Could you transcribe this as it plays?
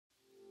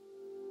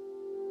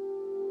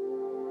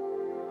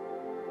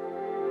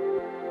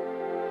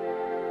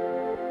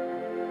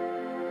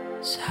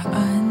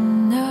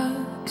Saan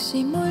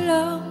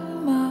nagsimulang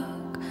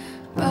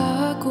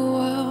magbago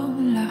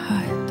ang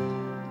lahat?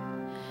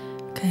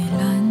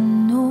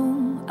 Kailan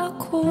nung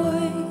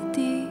ako'y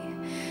di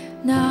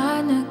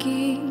na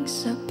naging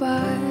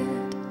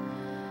sapat?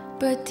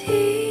 Ba't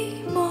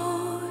di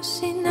mo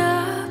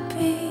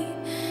sinabi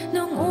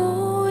nung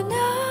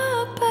una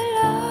pa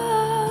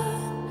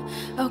lang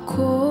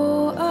ako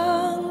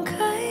ang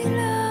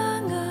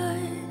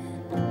kailangan,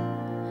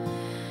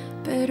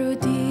 pero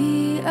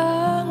di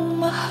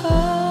ang mahal?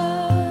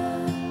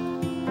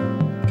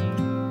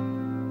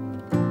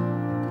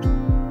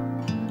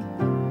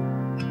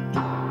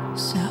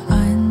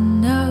 Saan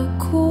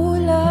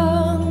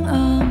nagkulang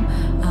ang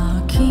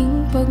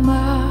aking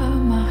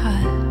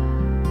pagmamahal?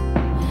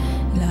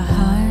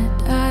 Lahat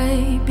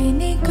ay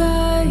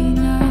binigay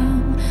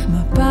ng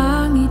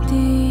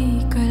mapangiti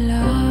ka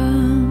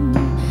lang.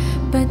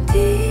 Ba't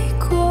di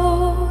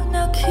ko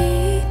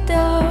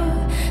nakita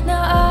na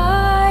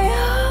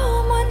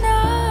ayaw mo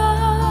na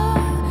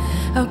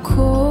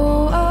ako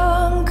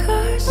ang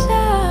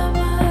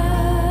kasama?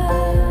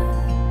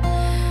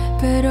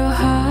 Pero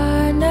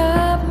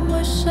hanap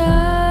mo siya,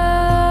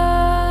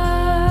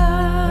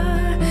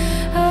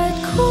 at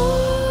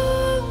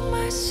kung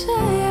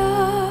masaya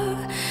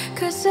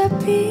ka sa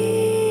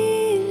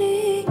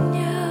piling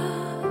niya,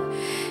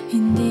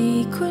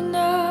 hindi ko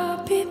na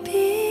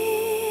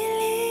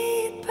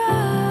pipilit pa.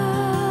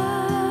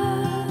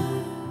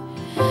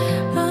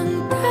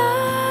 Ang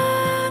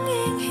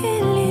tanging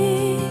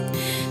hiling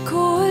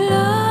ko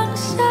lang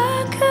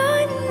sa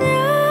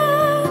kanya,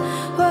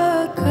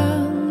 wag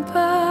kang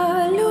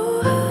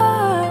paluhain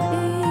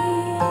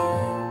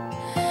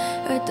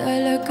at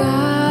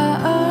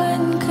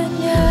alagaan ka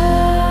niya.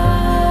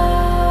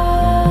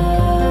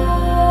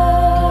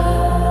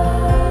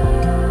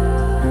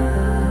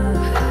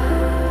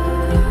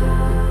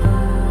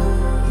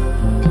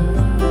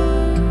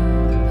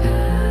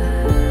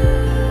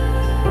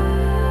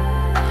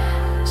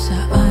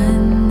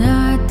 Saan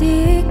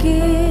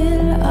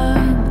natigil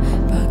ang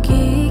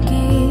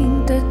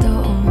pagiging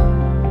totoo?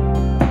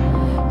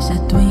 Sa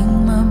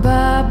tuwing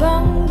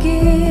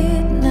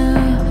mababanggit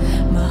na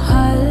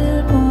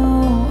mahal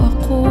mo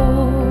ako,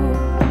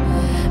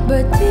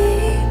 ba't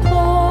di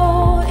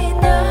mo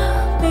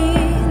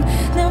inamin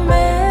na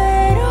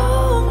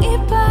merong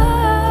iba?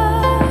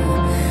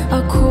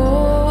 Ako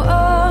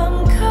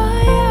ang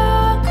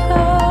kayakap,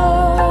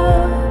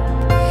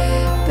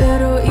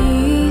 pero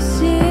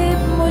isip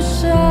mo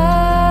siya.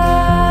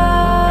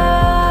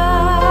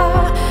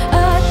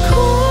 At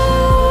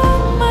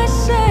kung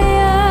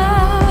masaya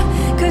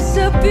ka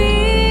sa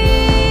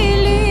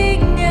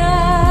piling niya,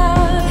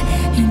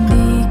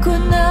 hindi ko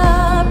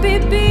na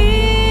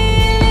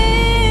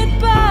pipilit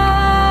pa.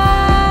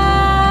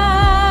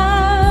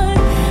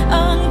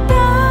 Ang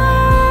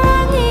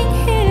tanging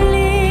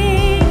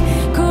hiling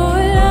ko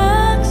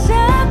lang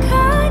sa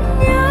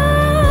kanya,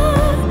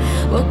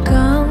 wag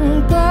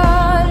kang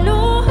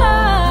paluhain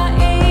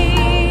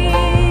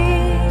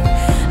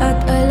at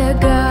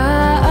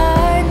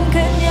alagaan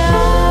ka niya.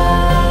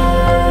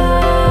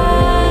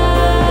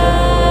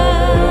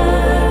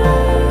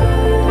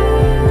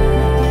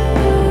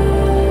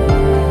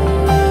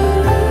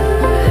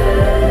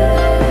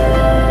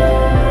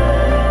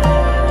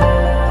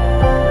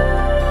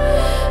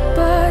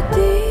 Ba't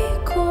di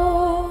ko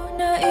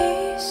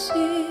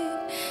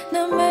naisip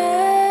na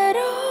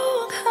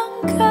merong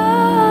hanggan?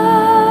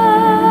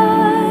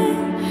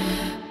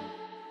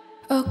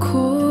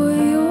 Ako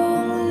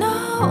yung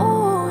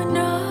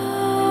nauna,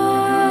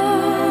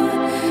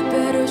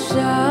 pero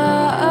siya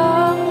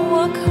ang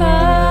wakas.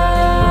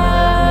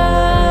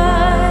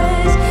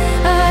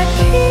 At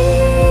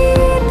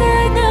kita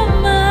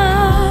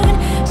naman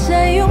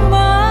sa iyong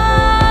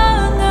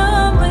mga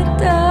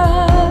mata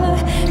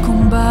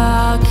kung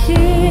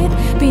bakit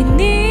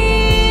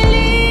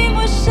pinili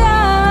mo siya.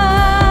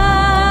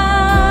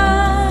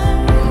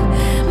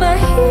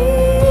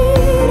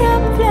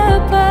 Mahirap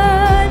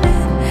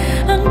labanan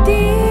ang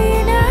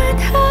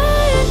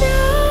tinadhana.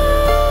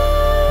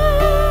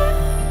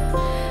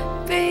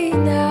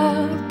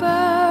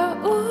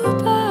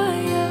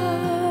 Pinapaubaya,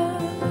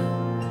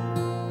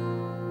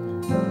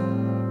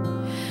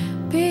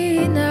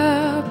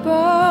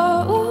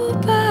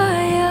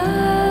 pinapaubaya,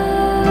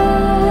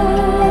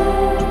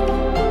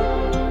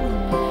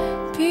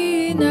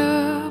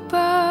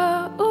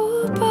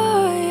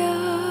 pinapaubaya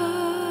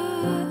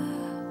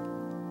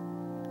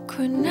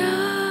ko na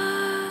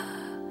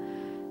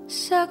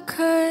sa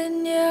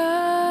kanya.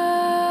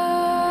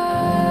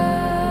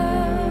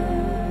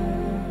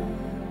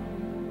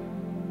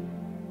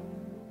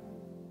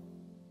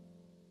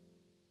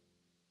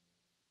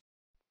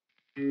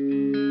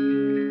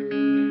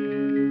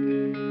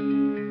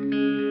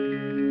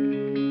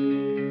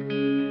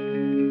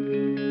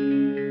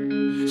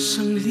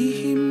 Isang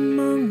lihim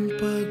ang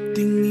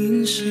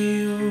pagtingin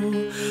sa'yo,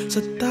 sa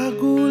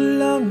tago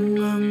lang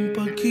ang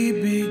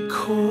pag-ibig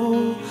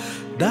ko.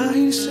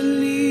 Dahil sa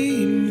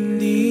lihim,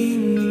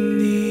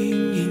 hindi,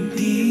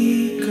 hindi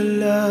ka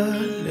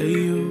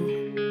lalayo.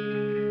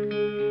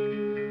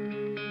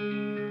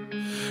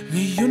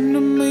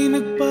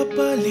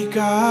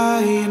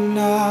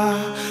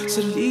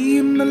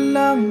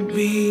 lang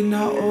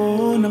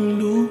binaon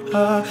ang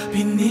luha.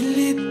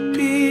 Pinilit,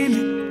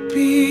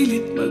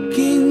 pilit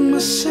maging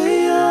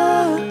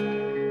masaya.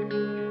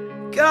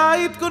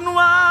 Kahit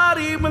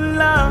kunwari man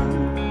lang,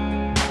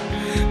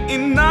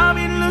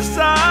 inamin lang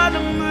sana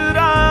ang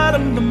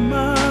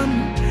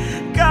nararamdaman.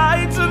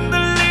 Kahit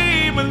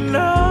sandali man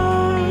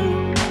lang,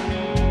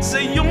 sa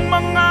iyong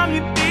mga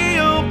ngiti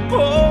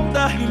akong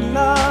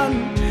dahilan.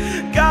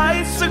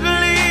 Kahit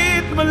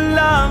saglit man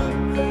lang,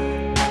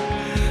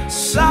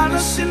 sana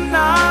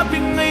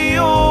sinabing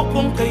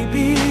ayokong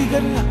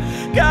kaibigan lang.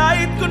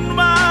 Kahit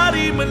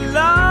kunwari man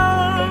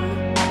lang,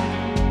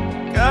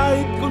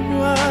 kahit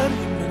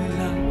kunwari man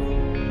lang.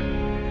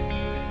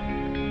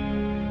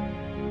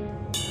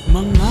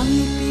 Mga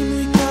ngiti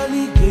mo'y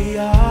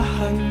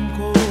kaligayahan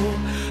ko,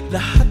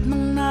 lahat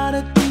ng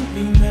narating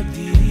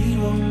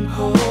pinagdiriwang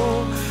ko.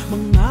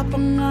 Mga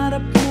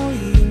pangarap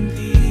mo'y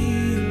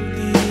unti-unting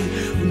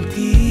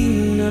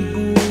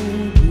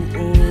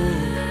nabubuo.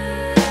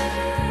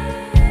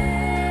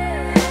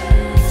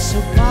 Sa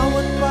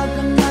bawat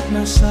pagangat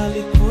nasa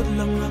likod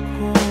lang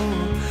ako,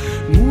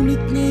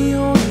 ngunit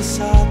ngayon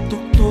sa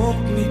tuktok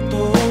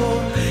nito,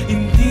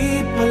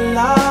 hindi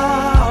pala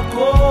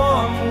ako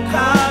ang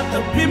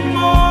katabi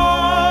mo.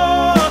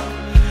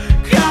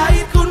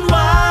 Kahit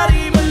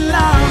kunwari man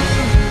lang,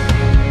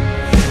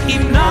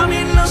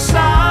 inamin lang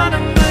sana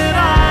ang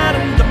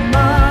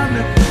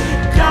nararamdaman.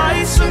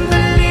 Kahit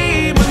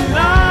sandali man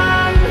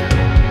lang,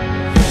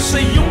 sa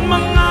iyong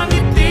mga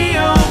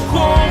ngiti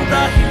akong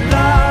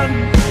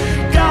dahilan.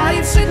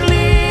 Kahit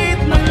saglit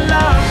man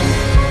lang,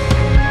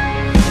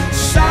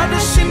 sana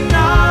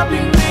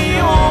sinabing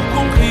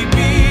ayokong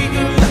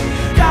kaibigan lang.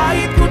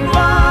 Kahit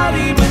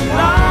kunwari man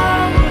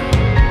lang,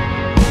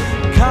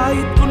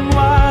 kahit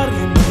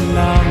kunwari man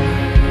lang.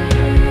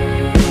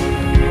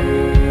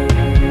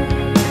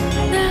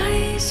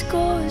 Nais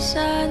ko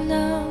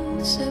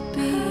sanang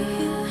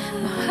sabihin,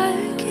 mahal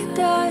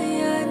kita,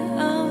 yan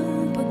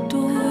ang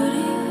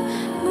pagturing.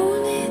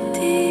 Ngunit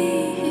di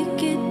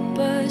higit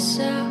pa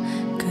sa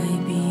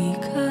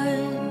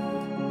kaibigan.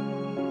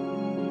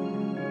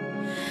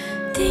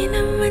 Di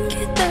naman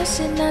kita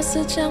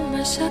sinasadyang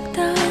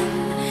masaktan,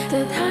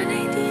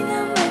 tadhana'y di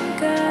naman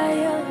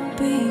kayang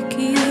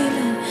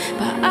pigilan.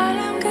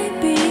 Paalam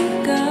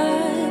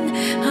kaibigan,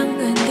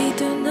 hanggang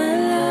dito na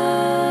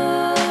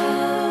lang.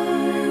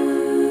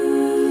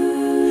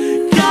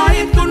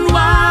 Kahit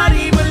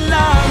kunwari man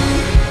lang,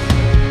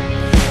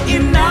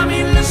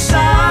 inamin lang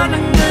sana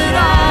ang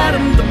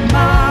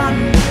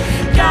nararamdaman.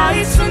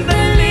 Kahit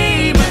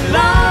sandali man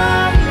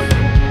lang,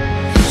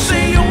 sa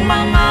iyong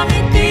mga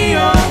ngiti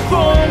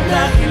akong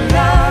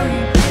dahilan.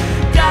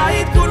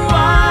 Kahit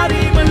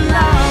kunwari man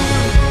lang,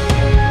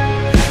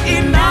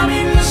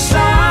 inamin lang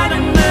sana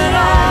ang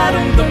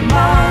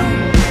nararamdaman.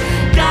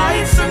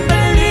 Kahit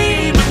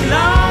sandali man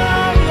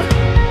lang,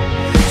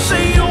 sa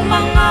iyong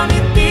mga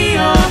ngiti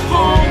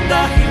akong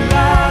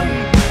dahilan.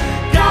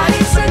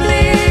 Kahit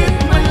saglit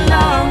man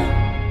lang,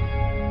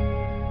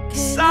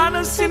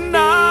 sana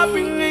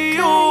sinabing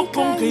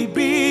ayokong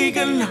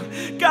kaibigan lang.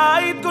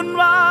 Kahit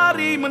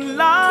kunwari man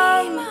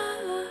lang,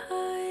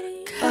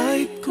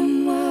 kahit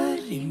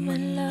kunwari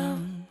man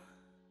lang.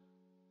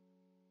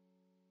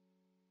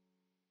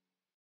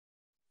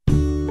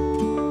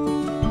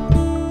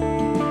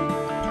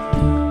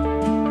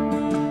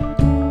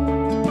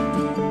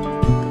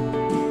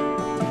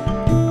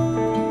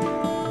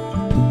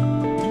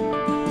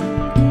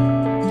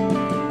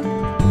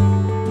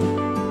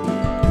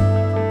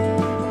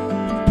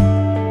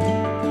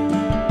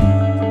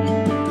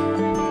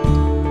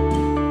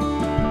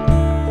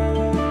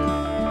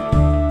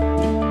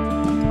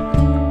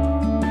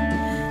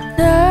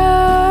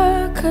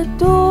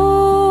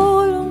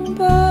 Nakatulong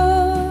ba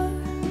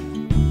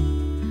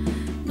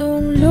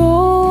nung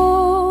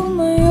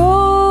lumayo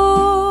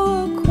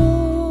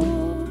ako?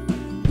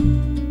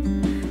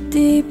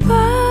 Di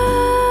ba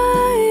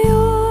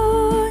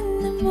yun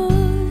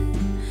naman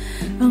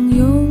ang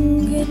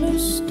iyong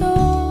ginusto?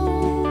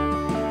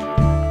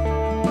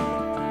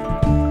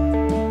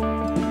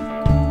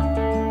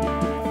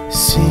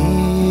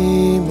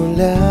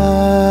 Simula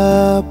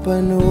pa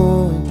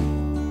noon,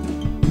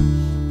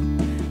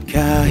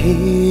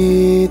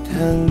 kahit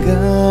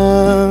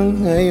hanggang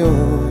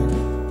ngayon,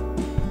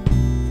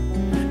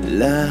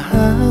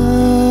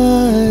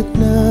 lahat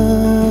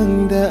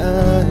ng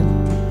daan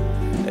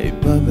ay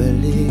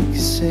pabalik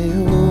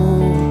sa'yo.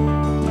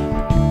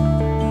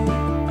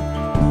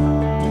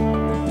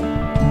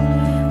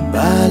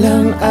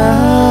 Balang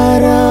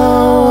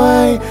araw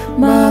ay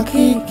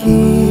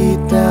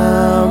makikita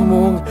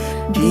mong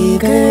di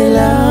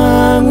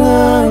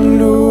kailangang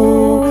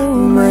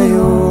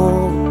lumayo.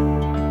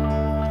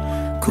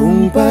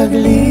 Kung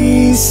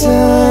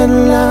paglisan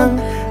lang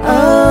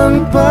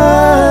ang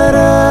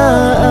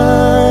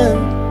paraan,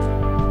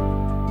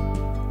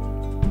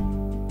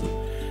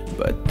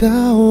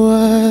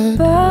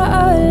 patawad,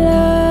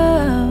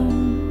 Paalam,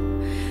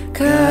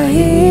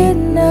 kahit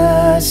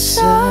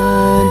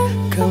nasaan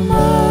ka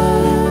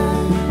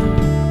man.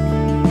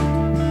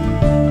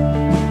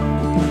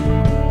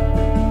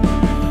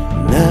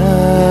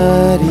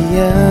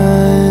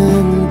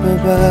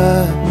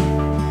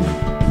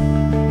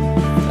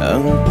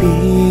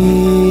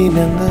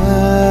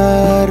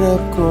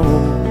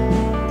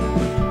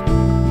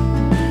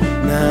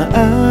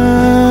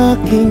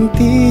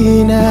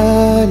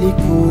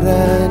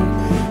 tinalikuran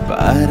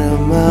para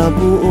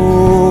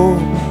mabuo.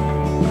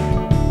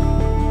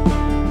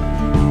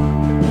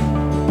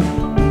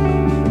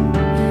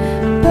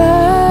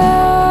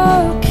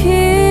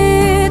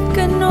 Bakit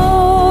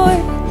gano'n?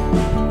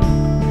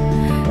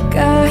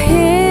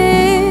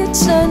 Kahit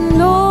saan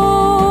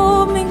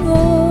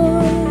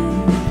lumingon,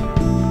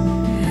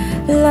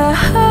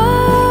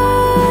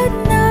 lahat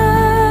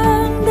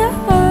ng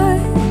daan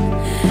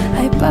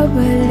ay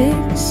pabalik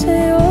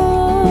sa'yo.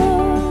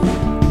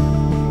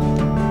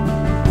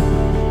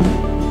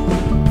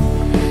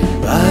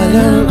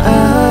 Balang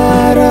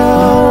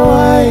araw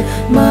ay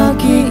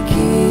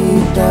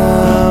makikita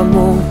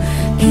mong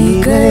di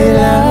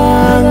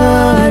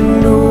kailangan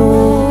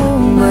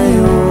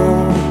lumayo.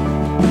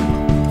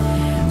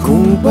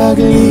 Kung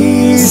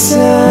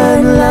paglisan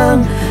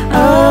lang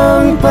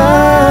ang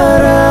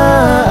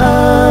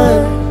paraan,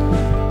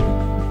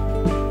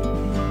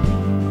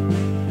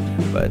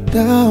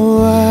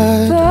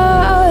 patawad.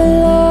 Paalam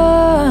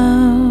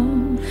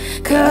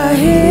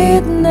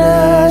kahit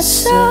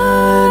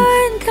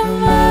nasaan ka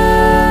man.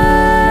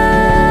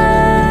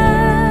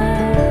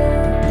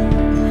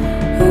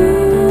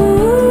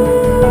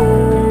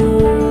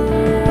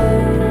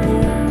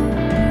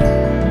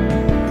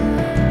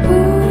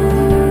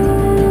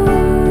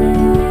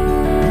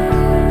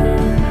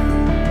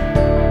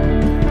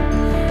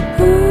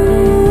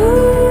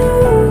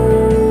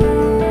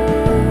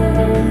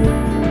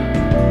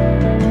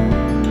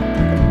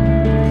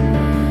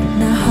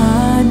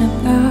 Nahanap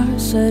ka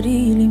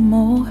sarili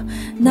mo,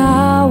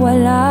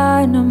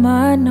 nawala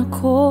naman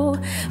ako.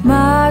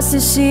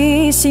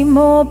 Masisisi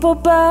mo pa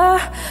ba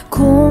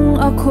kung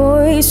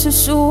ako'y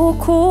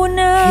susuko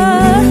na?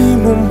 Hindi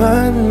mo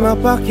man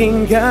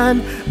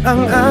mapakinggan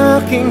ang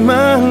aking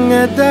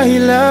mga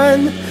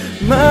dahilan.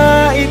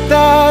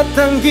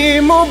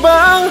 Maitatanggi mo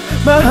bang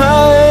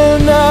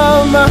mahal na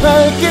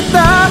mahal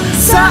kita?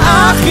 Sa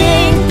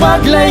aking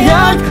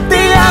paglayag,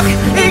 tiyak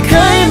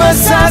ika'y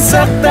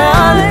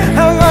masasaktan.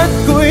 Hangat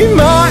ko'y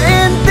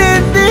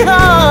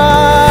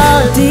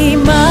maintindihan, Di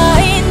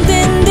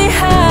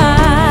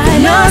maintindihan.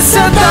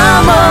 nasa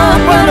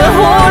tamang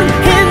panahon,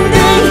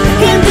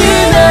 hindi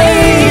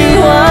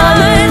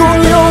naiiwan.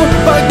 Kung iyong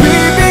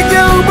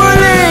pagbibigyang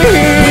muli,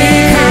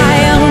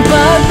 Kayang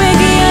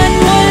pagbigyan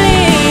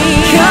muli.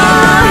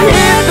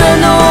 kahit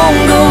anong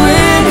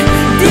gawin,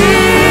 di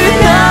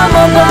na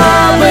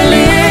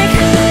mababalik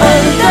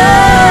ang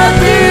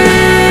dati.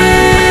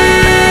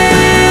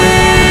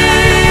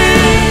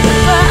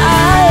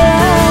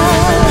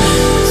 Paalam,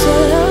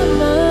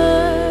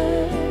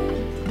 salamat.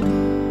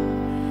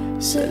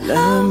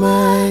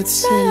 Salamat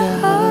sa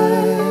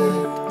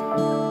lahat.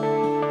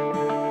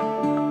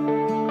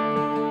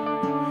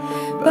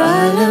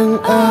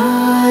 Balang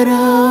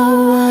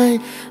araw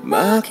ay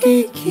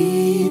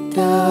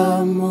makikita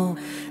mo,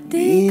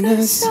 di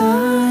na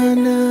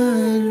sana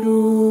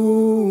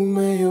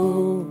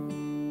lumayo.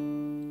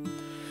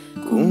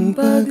 Kung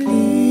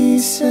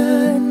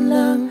paglisan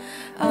lang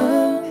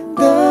ang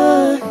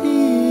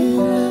dahilan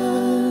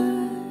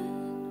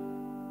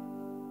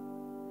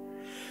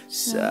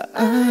sa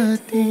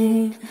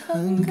ating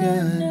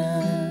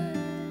hangganan,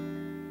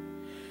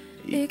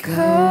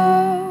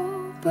 Ikaw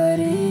pa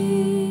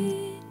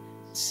rin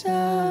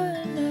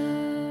sana.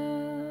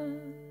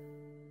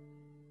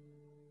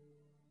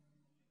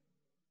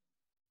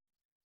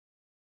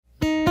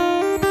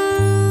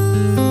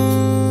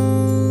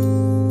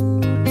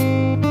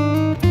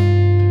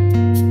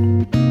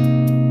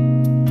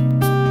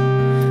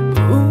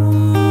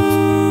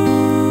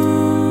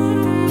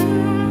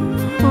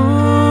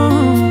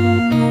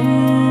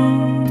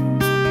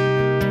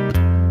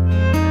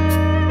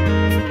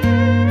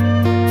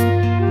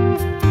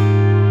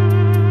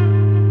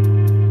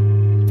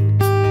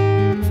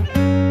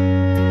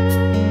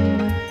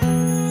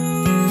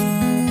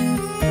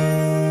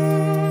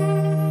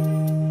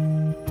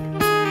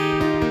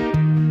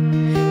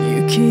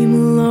 You came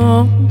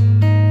along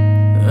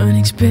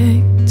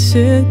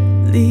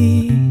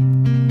unexpectedly.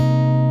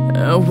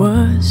 I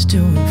was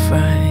doing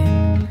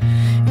fine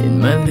in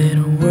my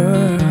little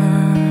world.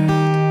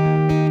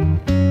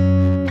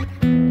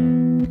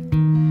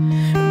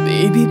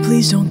 Baby,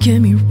 please don't get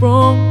me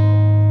wrong,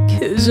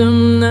 'cause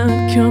I'm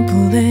not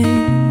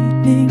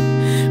complaining.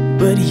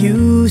 But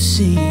you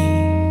see,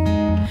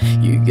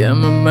 you got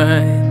my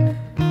mind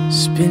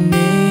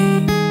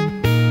spinning.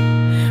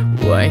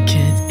 Why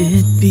can't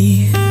it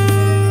be?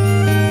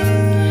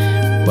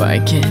 Why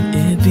can't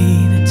it be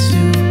the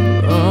two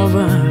of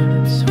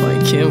us? Why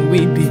can't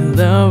we be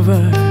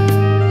lovers?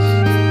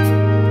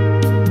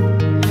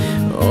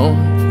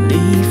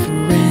 Only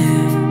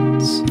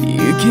friends.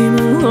 You came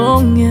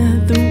along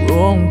at the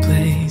wrong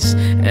place,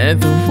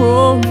 at the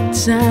wrong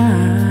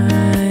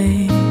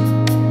time.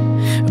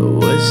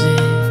 Was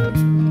it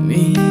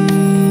me?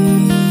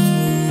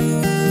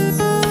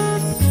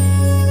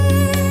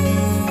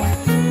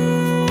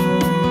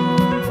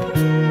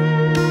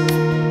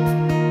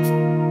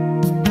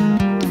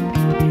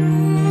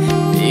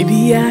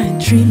 Maybe I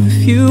dream of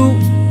you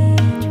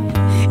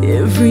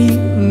every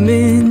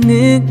minute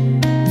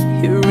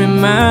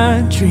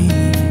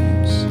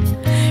dreams,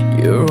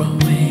 you're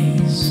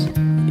always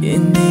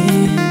in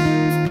it.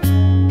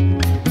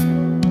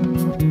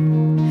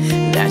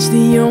 That's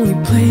the only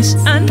place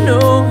I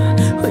know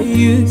where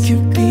you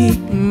could be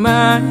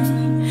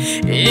mine,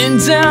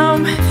 and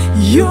I'm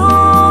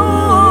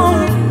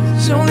yours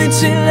only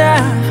till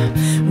I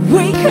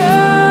wake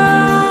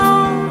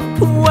up.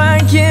 Why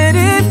can't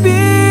it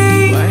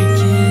be? Why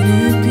can't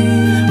it be?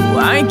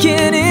 Why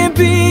can't it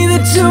be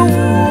the two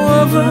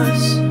of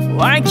us?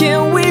 Why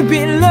can't we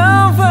be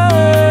lovers?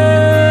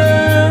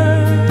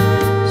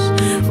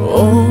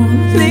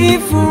 Only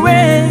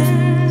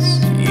friends.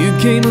 You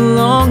came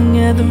along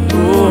at the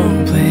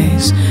wrong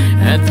place,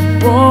 at the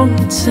wrong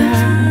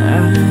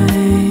time.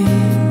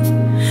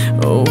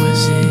 Or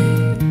was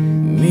it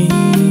me?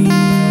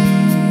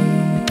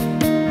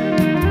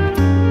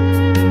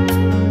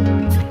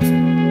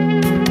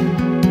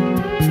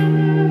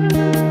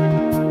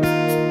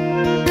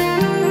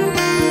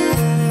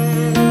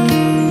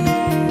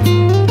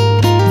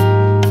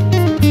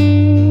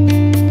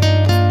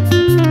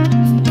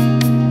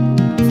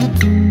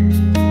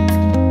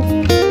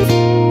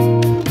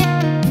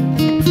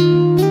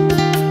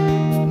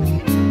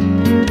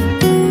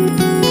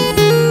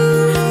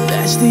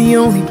 The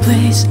only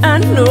place I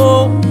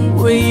know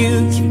where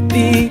you can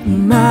be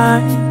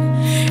mine,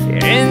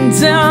 and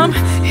I'm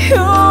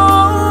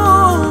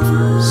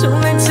yours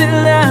only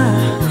till I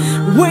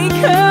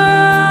wake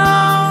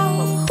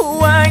up.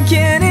 Why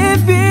can't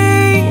it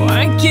be?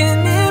 Why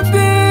can't it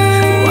be?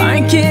 Why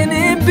can't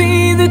it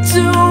be the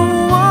two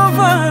of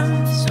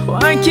us?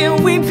 Why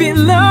can't we be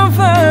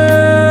lovers?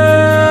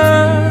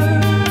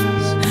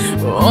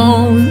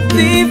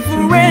 Only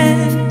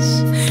friends.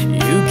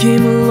 You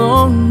came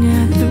along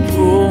at the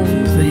wrong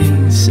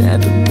place,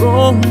 at the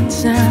wrong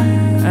time.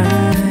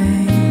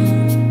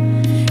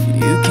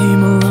 You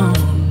came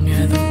along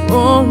at the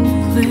wrong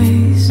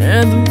place,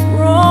 at the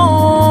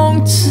wrong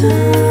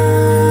time.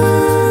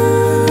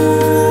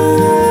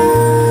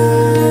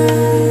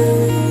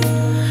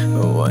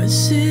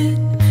 Was it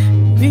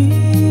me?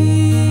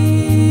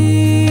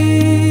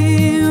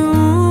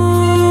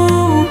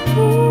 Ooh,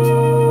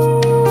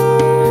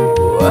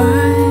 why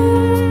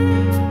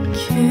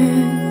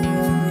can't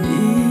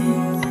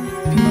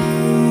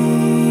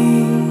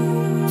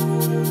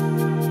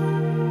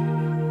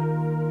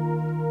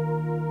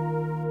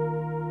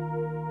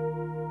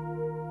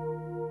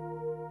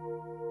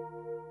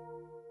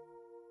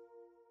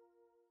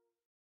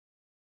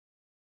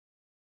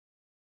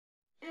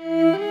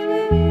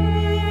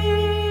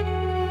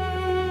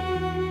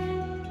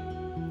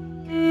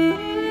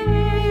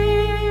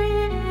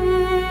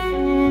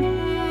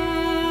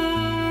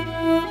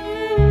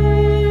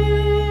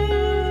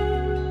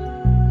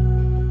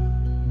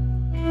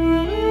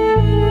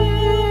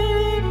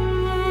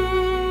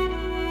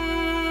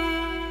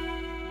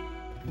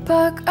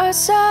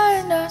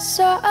Pag-asa,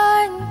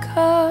 nasaan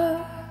ka?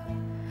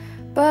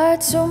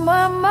 Ba't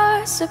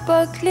sumama sa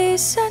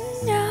paglisan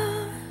niya?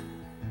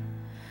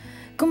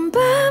 Kung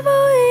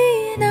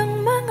babawiin ang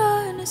mga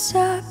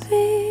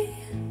nasabi,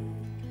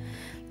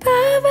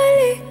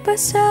 babalik pa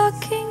sa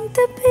aking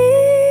tabi.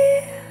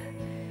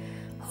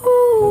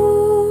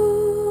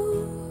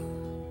 Ooh.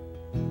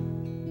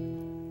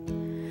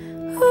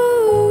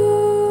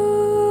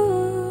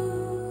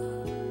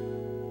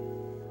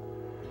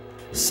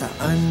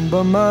 Saan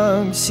ba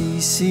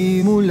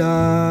magsisimula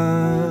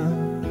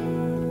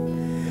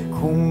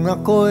kung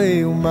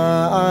ako'y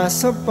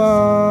umaasa pa?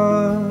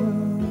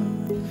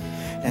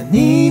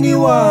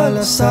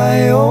 Naniniwala sa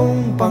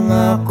iyong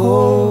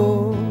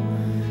pangako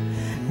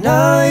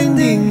na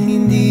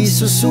hindi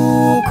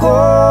susuko.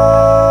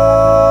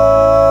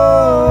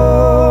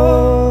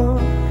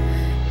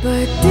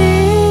 Ba't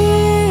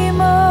di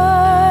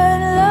man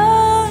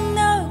lang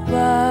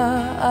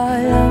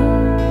nagpaalam?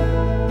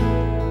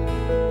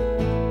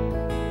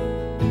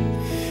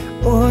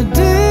 O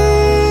di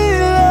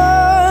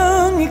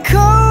lang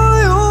ikaw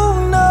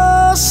yung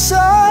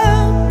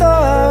nasaktan?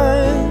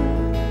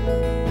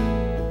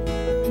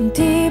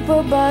 Hindi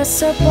pa ba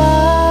sapat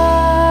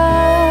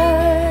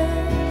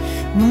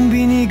nung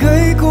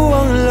binigay ko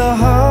ang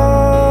lahat?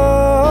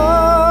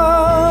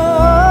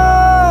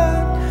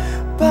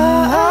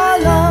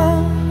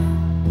 Paalam.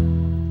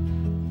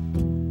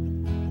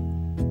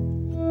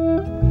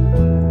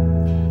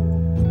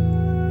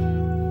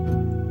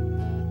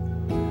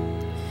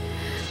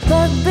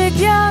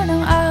 pagbigyan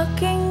ng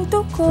aking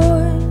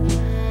tukod,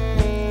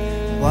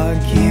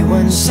 Huwag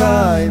iwan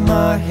sa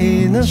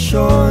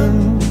imahinasyon.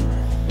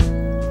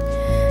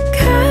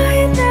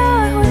 kahit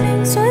na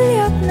huling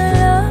sulyap na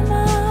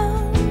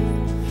lamang,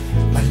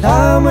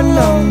 Malaman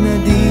lang na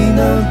di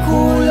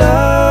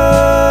nagkulang.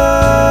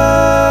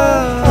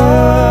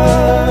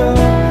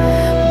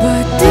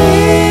 ba't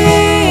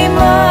di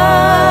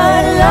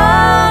man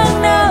lang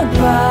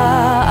nagpaalam?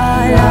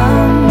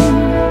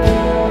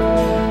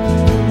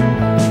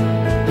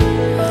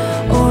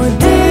 O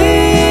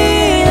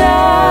di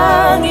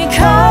lang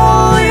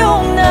ikaw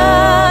yung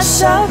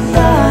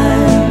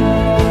nasaktan?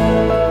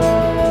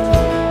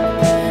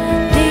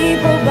 Di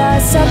pa ba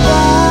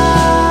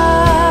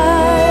sapat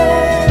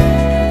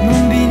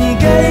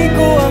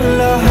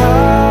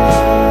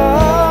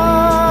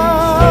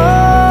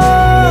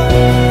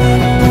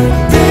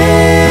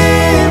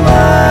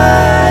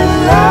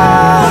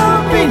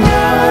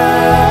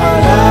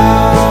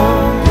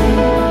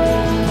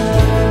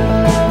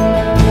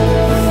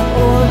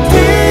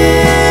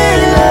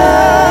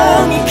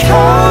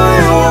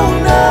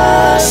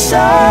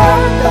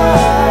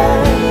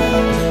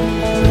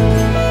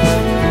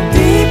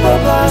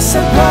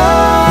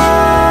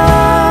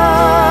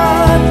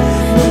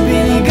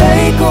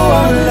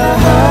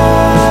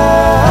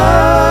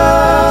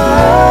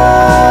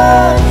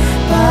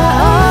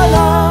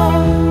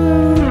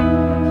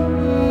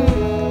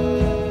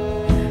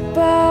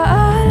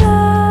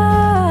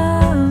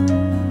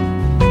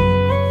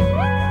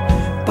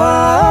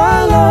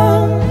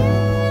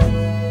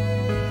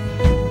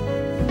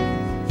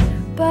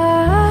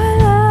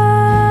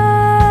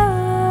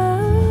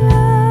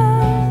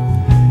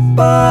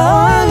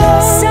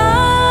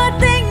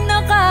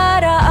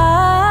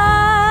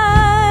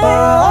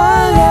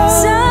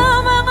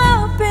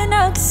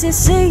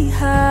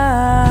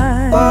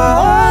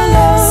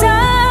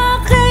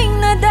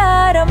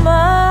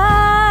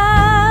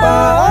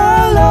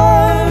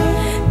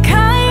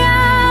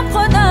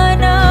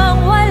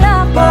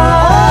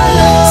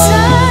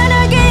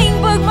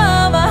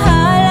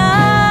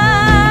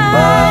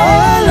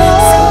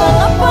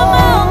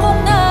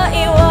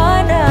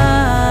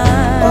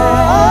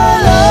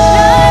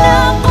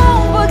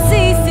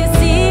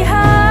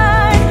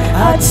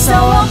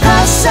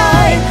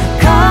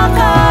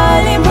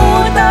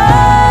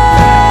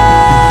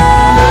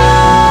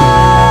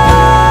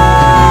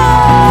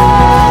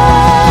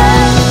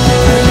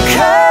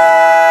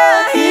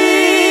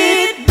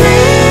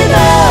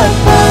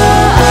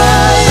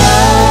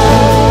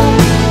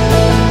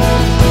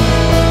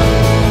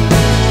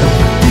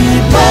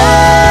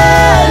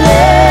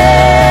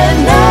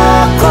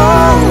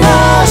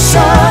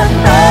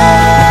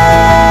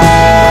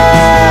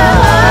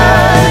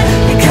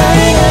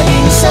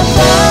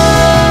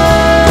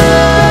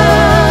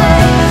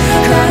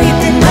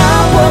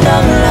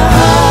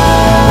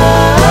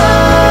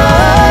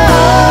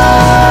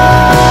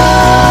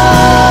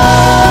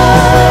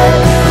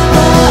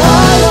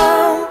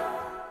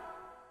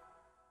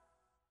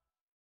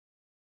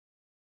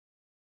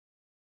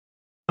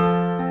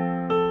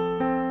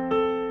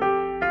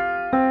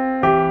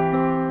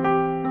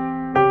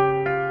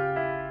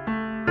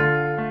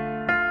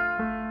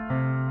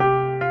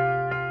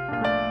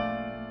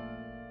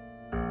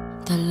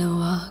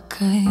Dalawa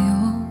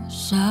kayo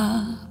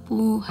sa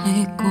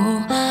buhay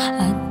ko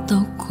at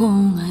ako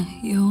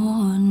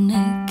ngayon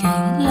ay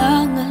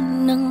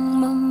kailangan ng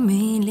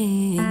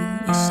mamili.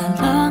 Isa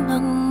lang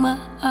ang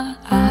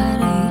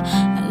maaari.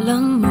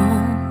 Alam mo,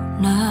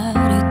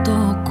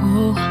 narito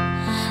ko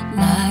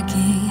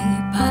lagi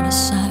para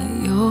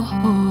sa'yo.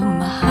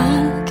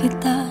 Mahal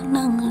kita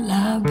ng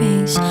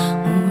labis,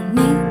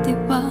 ngunit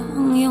iba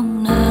ang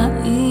iyong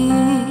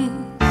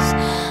nais.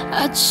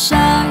 At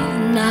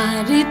siya'y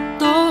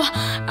narito,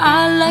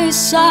 alay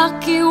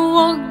sa'king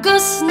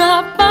wagas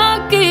na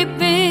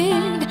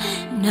pag-ibig.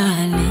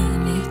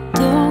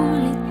 Nalilito,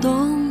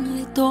 litong,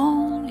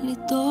 litong,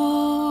 lito.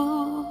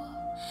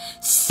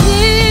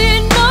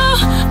 Sino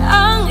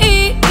ang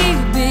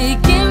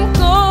iibigin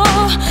ko?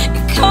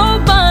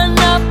 Ikaw ba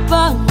na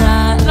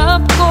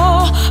pangarap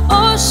ko?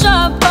 O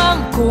siya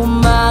bang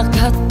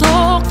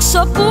kumakatok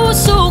sa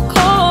puso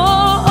ko?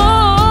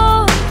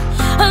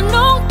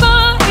 Anong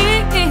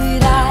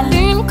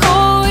paiiralin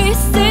ko?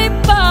 Isip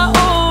ba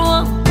o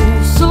ang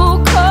puso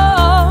ko?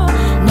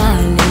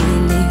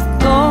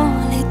 Nalilito,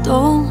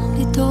 litong,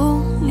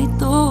 litong,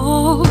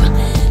 lito.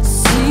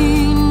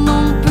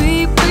 Sinong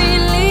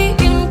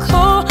pipiliin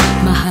ko?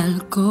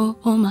 Mahal ko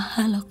o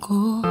mahal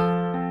ako?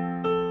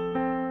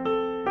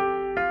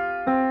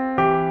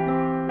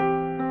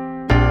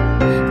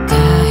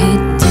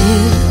 Kahit di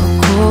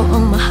ako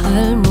ang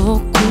mahal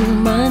mo,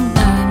 kung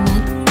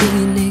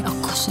mananatili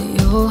ako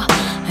sa'yo,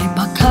 ay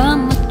baka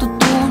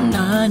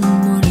matutunan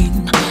mo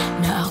rin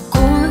na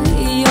ako'y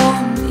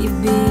iyong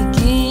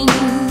ibigin.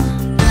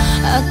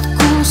 At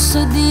kung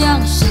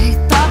sadyang siya'y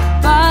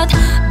tapat,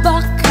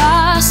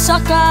 baka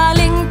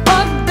sakaling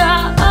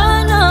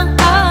pagdaan ng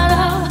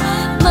araw,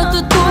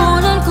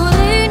 matutunan ko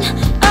rin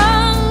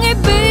ang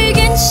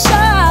ibigin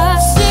siya.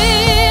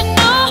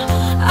 Sino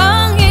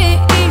ang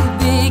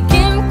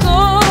iibigin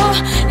ko?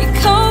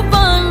 Ikaw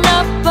bang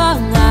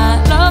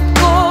napangarap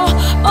ko?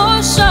 O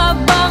siya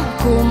bang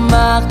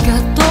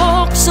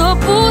kumakatok sa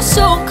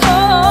puso ko?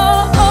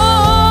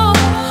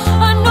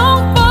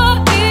 Anong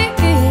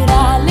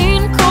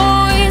paiiralin ko?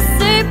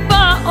 Isip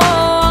ba o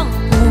ang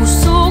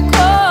puso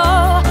ko?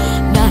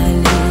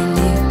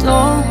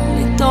 Nalilito,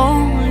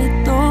 litong,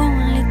 litong,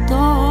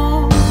 lito.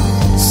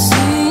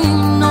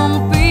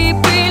 Sinong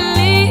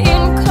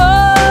pipiliin ko?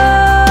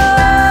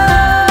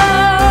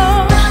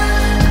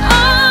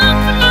 Ang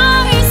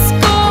nais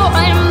ko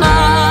ay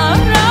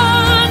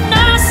maranasan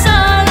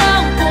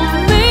ang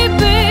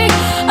umibig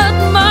at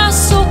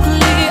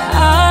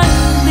masuklian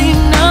din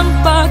ang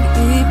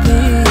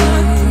pag-ibig.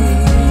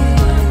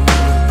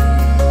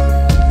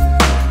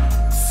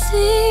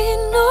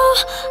 Sino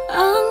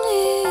ang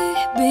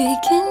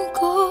ibigin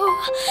ko?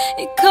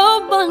 Ikaw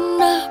ba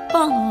na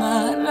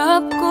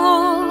pangarap ko?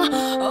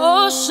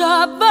 O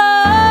siya ba?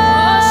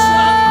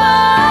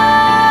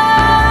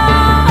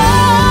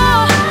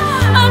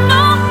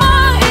 Anong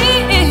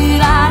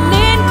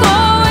maiiralin ko?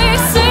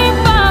 Isip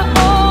ba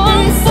o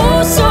ang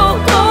puso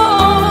ko?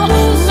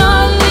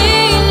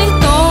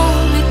 Nalilito,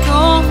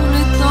 litong,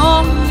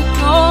 litong,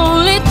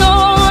 litong,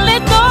 litong,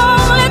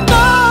 litong,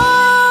 lito.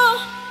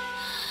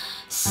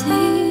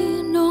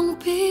 Sinong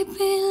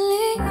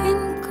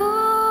pipiliin ko?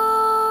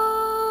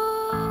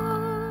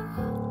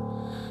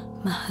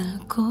 Mahal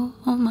ko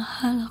o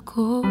mahal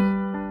ako?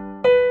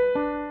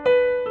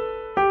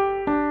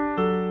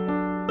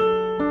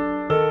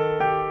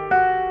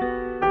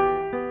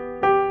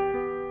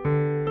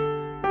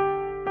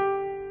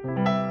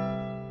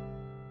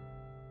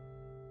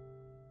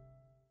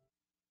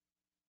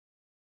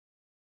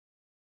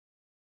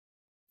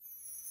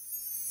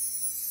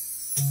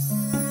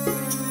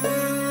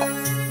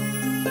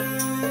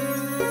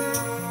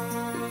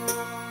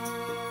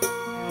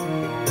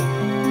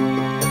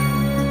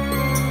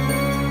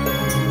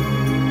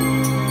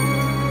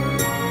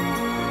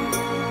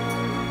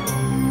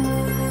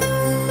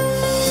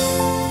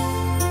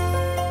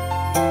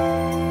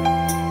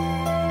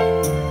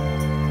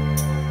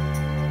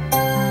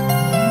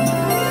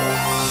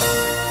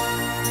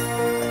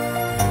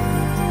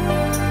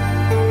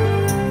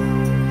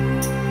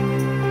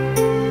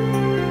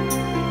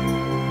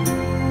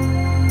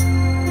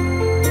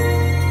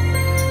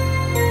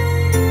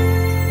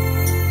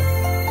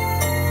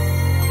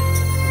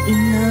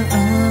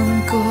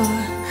 Inaamin ko,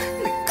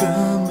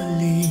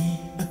 nagkamali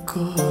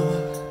ako.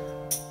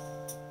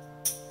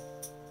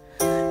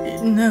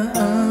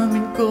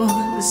 Inaamin ko,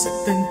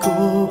 nasaktan ko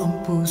ang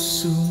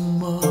puso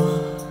mo.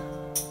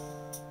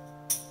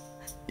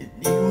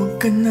 Iniwan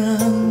ka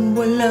nang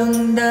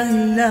walang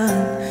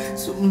dahilan,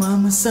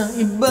 sumama sa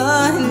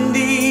iba,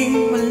 hindi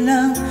man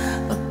lang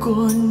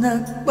ako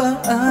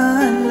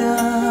nagpaalam.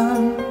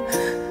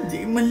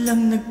 Di man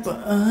lang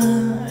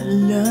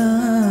nagpaalam.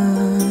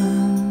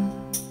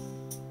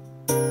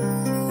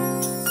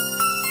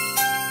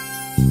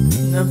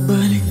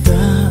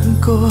 Nabalitaan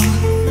ko,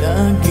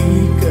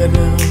 lagi ka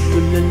raw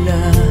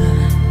tulala.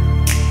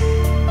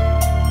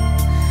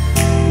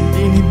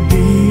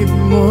 Dinibdib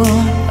mo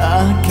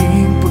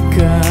aking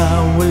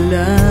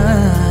pagkawala.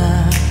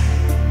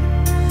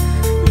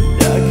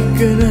 Lagi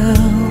ka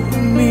raw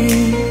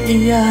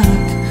umiiyak,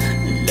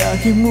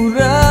 lagi mo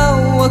raw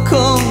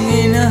akong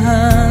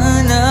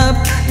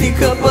hinahanap. Di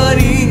ka pa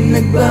rin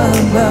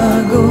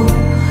nagbabago,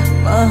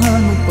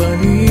 mahal mo pa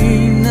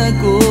rin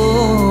ako.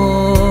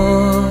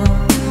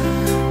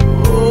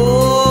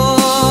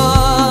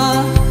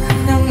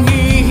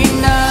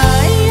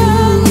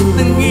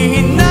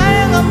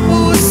 Nanghihinayang ang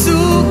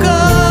puso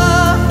ko,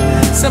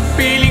 sa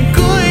piling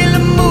ko'y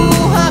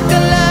lumuha ka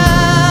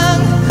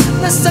lang,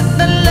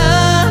 nasaktan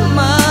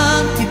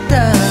lamang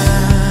kita.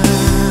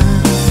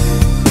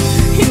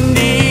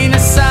 Hindi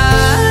na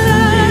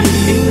sana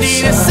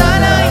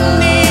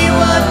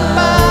iniwan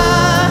pa,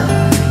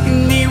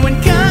 iniwan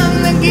kang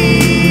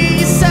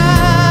nag-iisa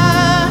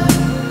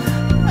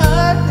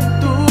at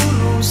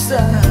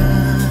nagdurusa.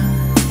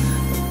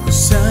 Ako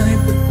sana'y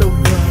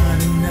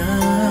patawarin na.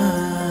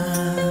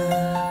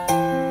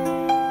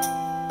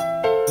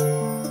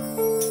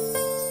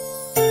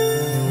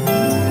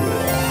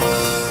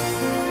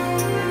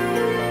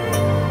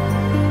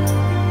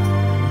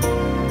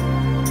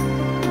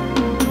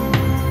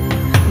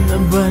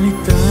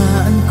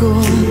 Nabalitaan ko,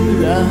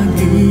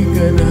 lagi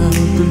ka raw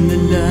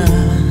tulala.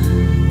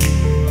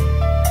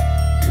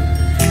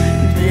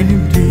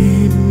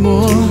 Dinibdib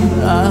mo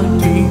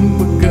aking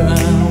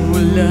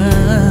pagkawala.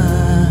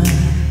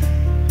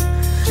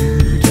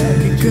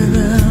 Lagi ka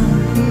raw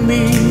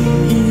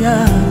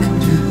umiiyak,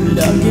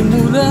 lagi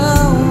mo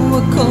raw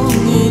akong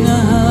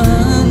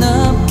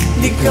hinahanap.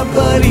 Di ka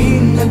pa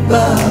rin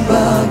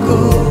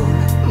nagbabago,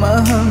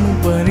 mahal mo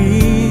pa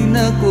rin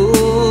ako.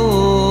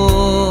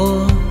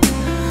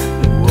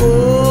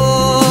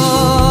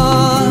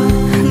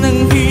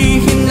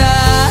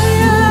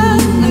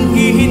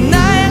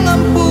 Nanghihinayang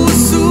ang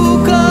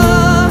puso ko,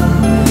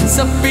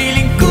 sa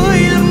piling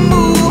ko'y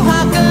lumuha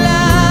ka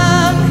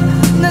lang,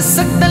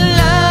 nasaktan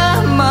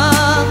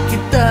lamang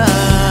kita.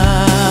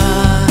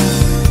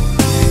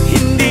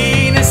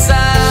 Hindi na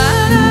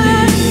sana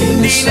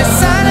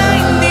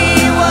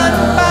iniwan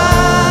pa,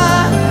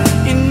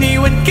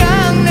 iniwan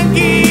kang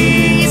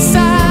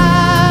nag-iisa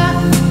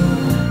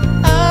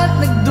at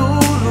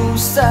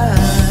nagdurusa.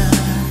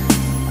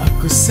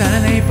 Ako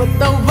sana'y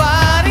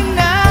patawarin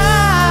na.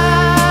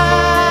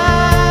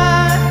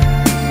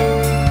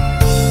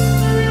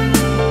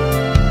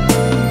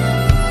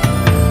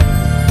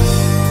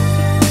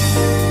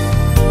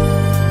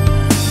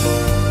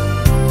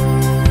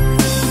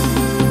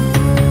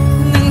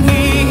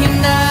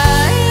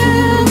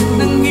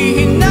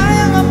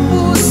 Nanghihinayang ang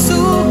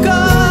puso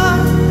ko,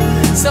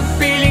 sa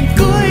piling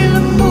ko'y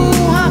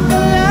lumuha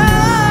ka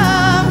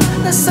lang,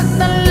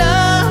 nasaktan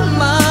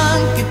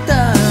lamang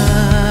kita.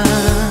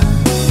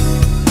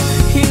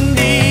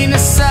 Hindi na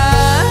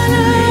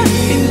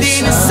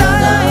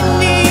sana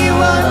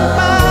iniwan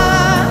pa,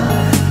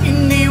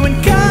 iniwan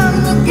kang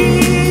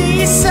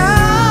nag-iisa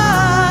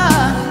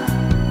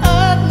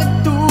at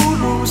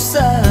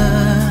nagdurusa.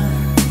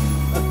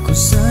 Ako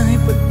sana'y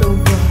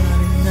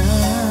patawarin na.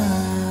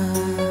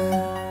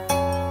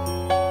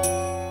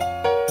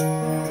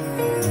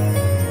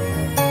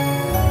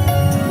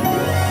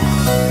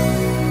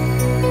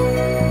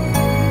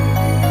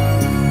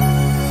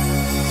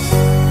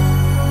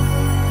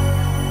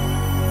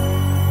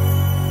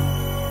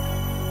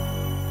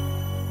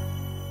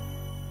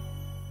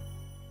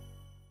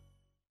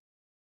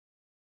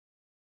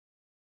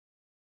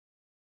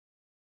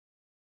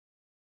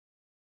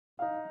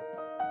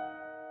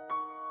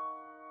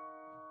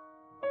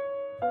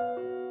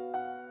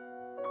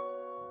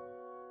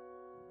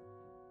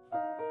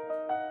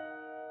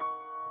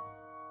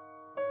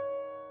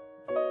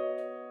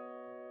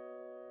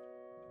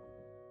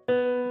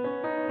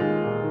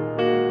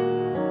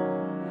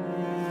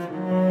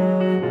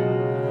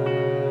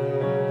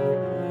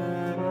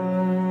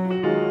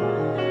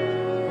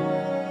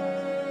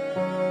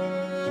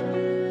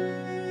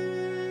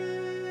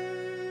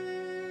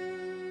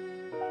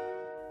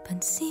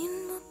 Pansin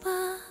mo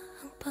ba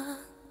ang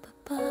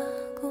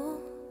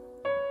pagbabago?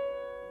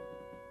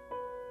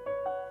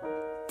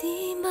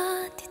 Di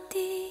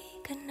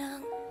matitigan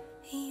ng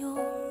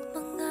iyong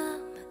mga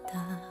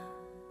mata,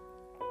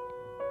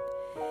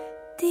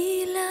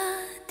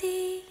 tila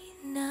di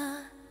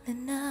na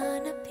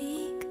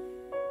nananapig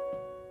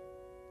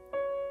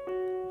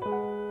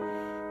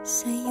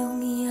sa iyong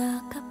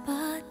yakap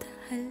at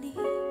halik.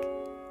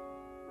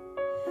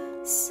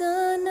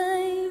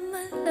 Sana'y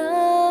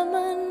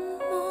malaman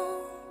mo,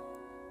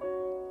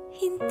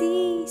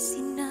 hindi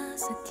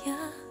sinasadya,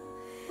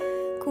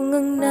 kung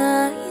ang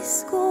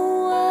nais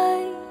ko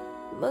ay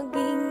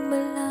maging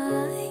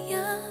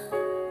malaya.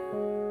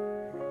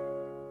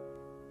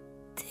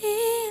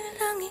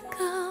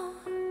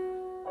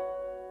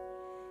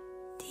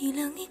 Di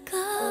lang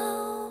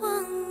ikaw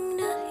ang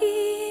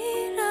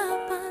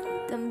nahihirapan.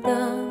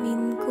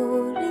 Damdamin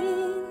ko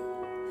rin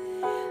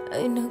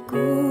ay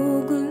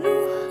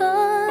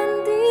naguguluhan.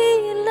 Di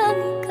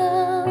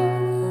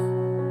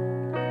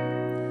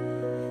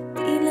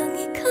lang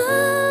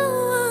ikaw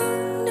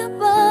ang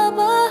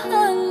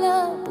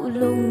nababahala.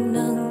 Bulong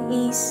ng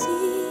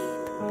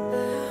isip,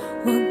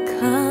 huwag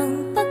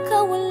kang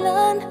pagkawala.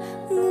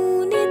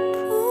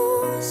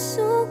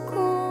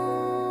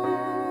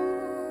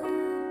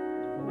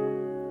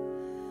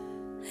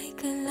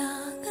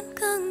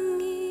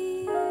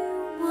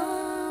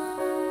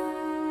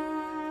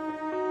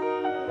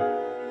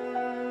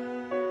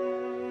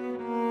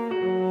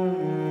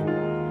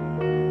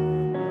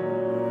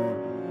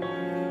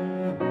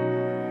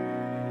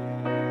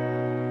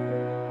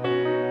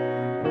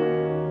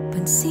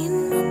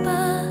 Pansin mo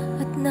ba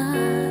at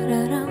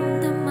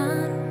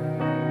nararamdaman?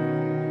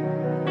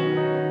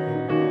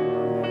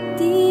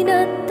 Di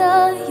na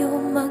tayo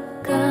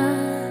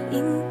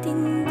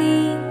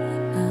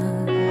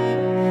magkaintindihan,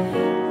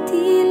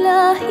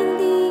 tila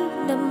hindi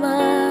na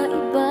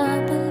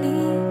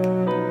maibabalik.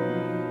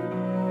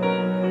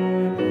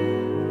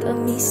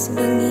 Tamis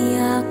ng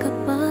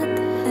iyakap at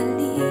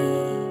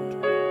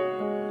halik.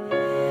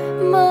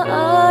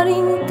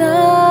 Maaring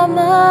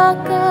tama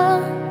ka,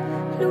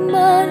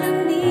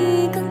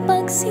 lumalamig ang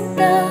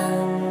pagsinta.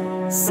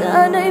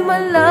 Sana'y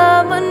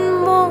malaman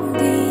mong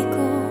di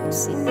ko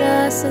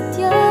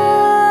sinasadya.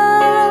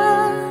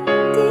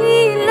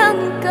 Di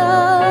lang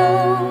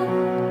ikaw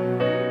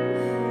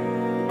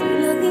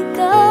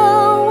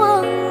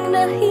ang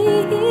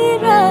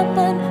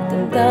nahihirapan.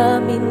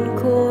 Damdamin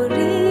ko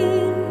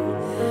rin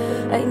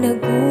ay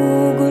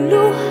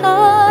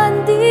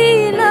naguguluhan. Di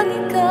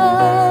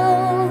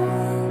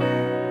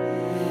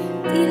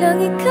lang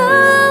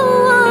ikaw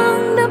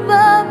ang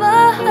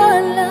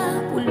nababahala.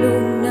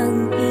 Pulong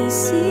ng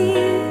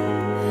isip,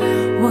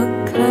 huwag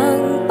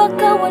kang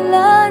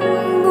pakawalan.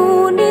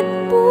 Ngunit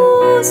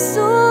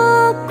puso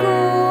ko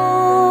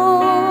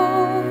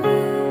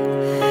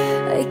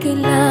ay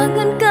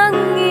kailangan kang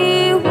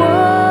iwan.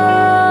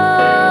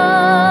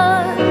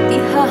 Di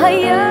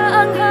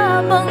hahayaang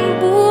habang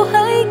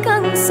buhay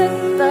kang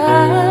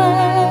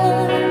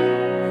saktan.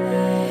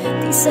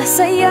 Di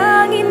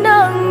sasayangin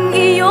ang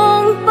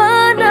iyong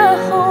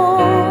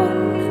panahon.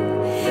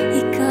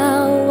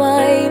 Ikaw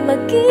ay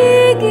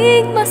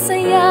magiging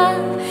masaya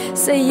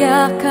sa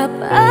yakap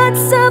at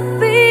sa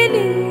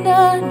piling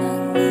na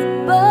ng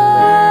iba.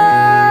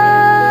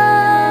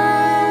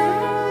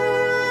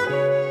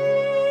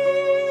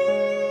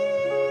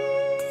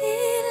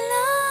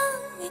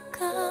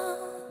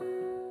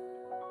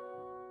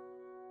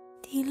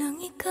 Di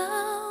lang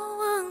ikaw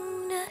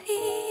ang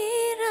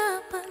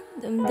nahihirapan.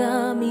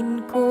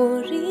 Damdamin ko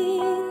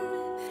rin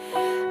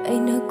ay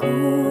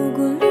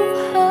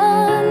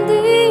naguguluhan.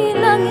 Di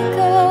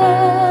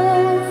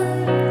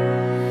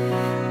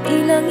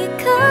lang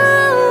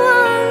ikaw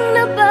ang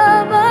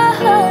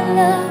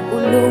nababahala.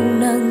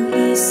 Ulong ng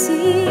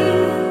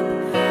isip,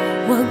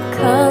 huwag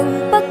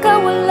kang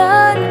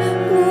pakawalan.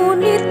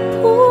 Ngunit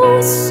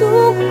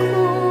puso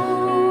ko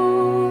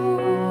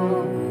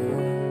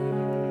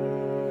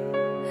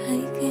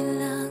ay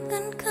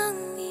kailangan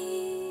kang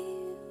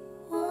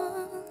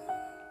iwan.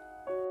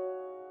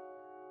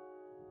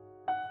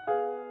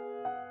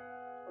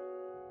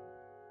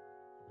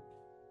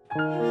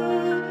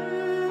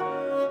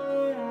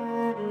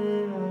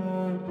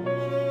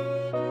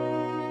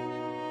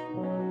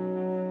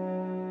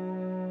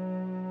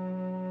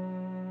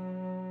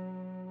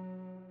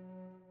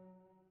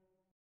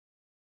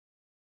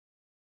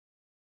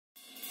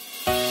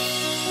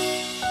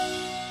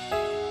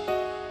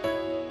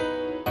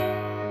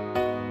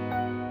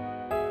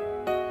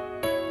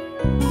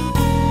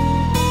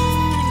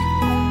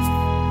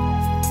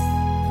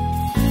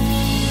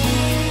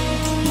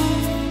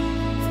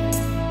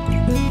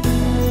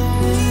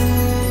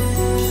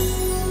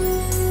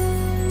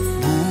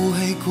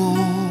 Buhay ko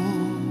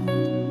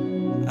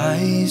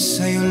ay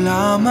sa'yo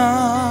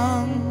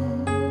lamang.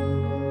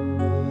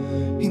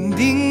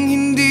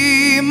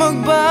 Hindi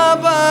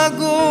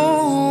magbabago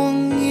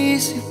ang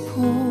isip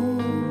ko.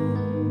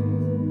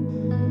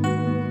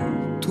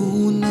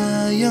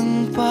 Tunay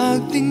ang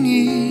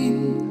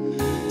pagtingin,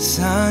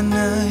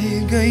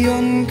 sana'y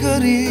gayon ka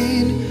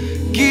rin.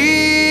 Giliw.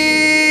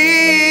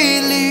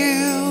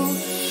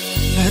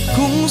 At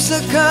kung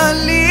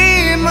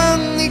sakali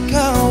mang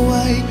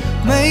ikaw ay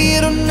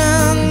mayroon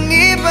ng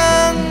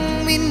ibang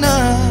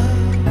minamahal,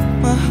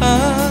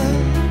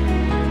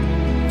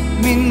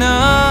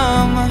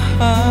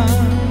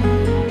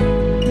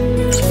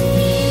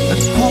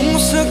 at kung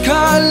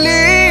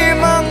sakali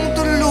mang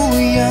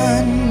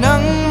tuluyan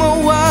nang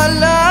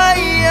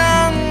mawalay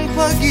ang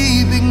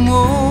pag-ibig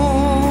mo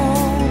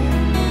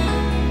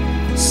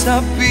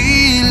sa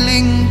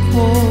piling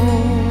ko,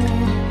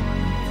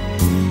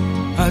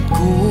 at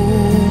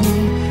kung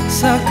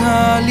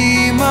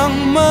sakali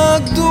mang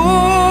magdusa,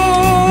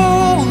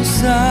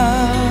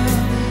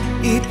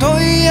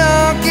 ito'y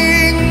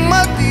aking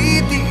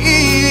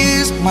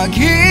matitiis.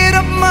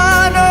 Maghirap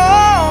man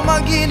o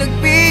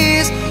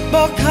maghinagpis,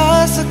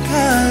 baka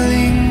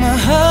sakaling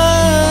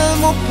mahal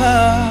mo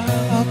pa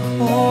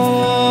ako.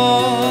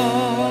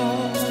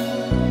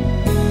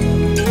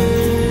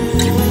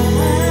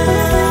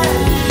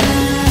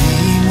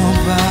 Di mo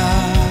ba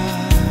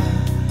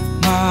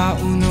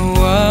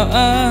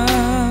maunawaan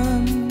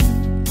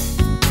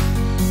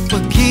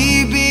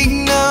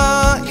pag-ibig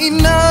na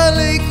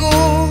inalay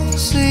ko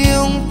sa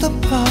iyong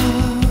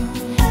tapat?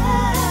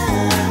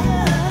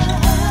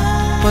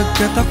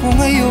 Pagkat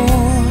ako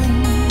ngayon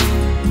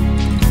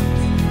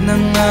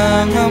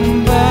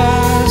nangangamba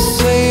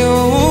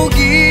sa'yo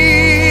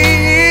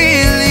giliw.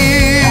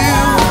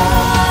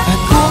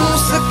 At kung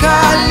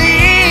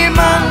sakali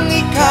mang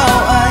ikaw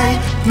ay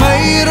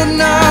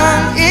mayroon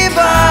ng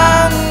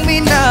ibang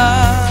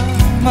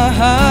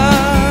minamahal,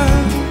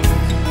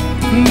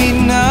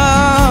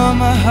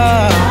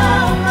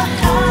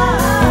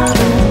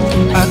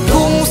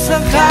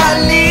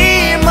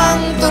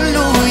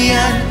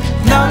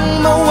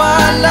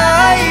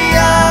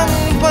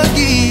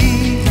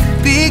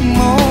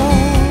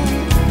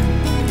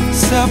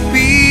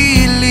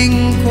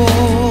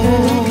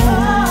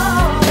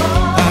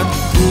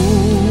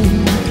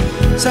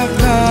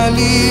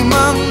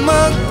 mang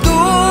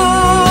magdusa,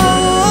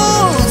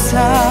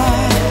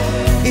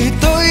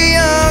 ito'y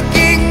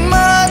aking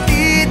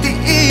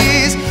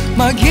matitiis.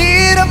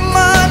 Maghirap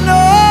man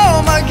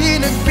o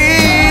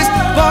maghinagpis,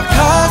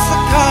 baka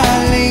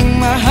sakaling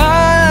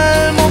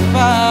mahal mo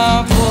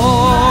pa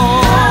ako.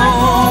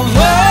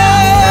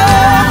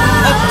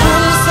 At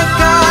kung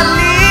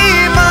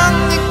sakali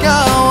mang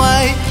ikaw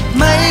ay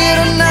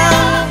mayroon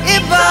ng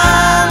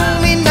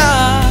ibang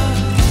minamahal,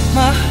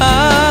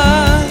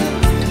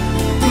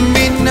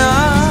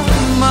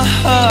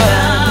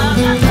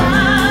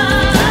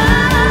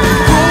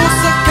 kung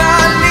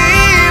sakali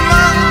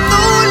mang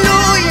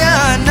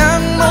tuluyan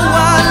ang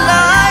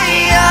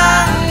mawalay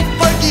ang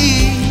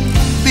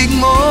pag-ibig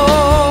mo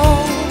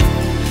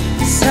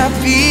sa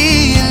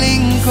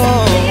piling ko.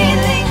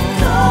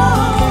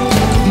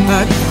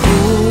 At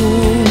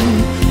kung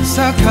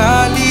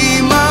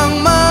sakali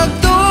mang magdusa,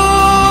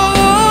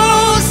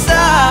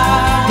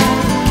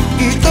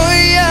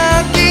 ito'y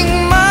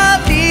aking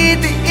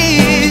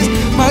matitiis.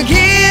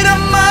 Maghirap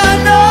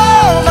man o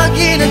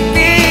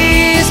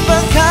maghinagpis,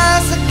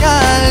 baka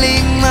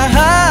sakaling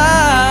mahal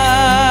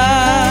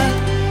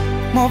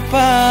mo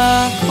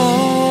pa ako.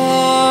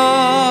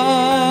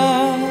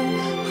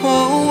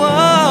 Oh,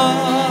 oh.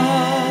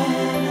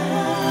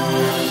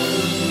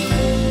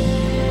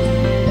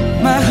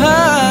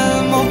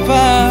 Mahal mo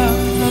pa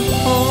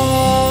ako.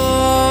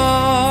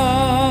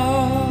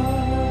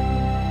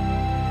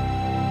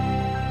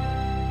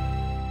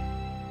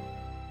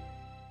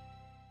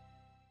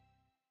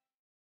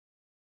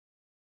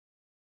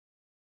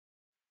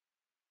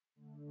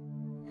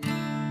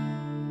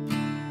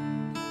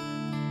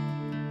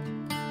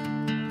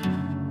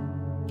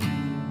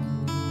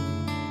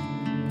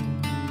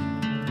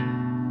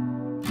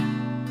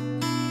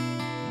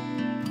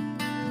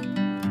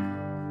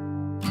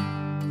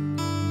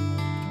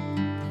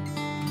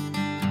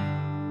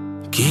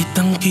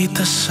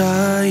 Kitang-kita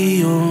sa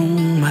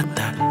iyong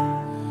mata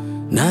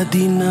na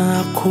di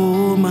na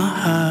ako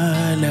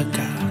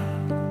mahalaga.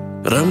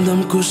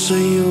 Ramdam ko sa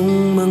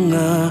iyong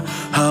mga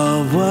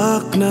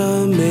hawak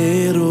na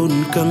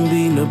meron kang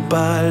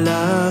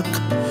binabalak.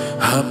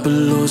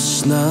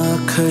 Hapelos na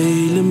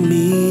kay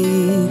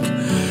lamig,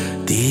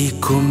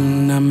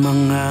 tikom na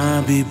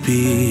mga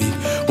bibig.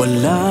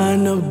 Wala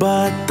na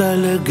ba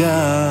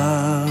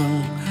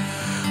talagang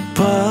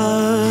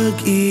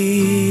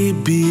pag-ibig?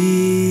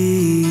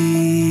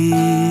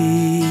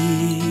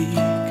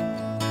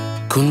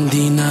 Kung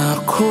di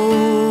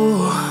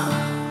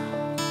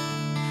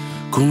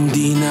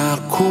na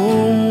ako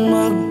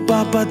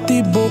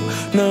magpapatibok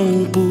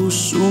ng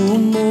puso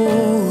mo,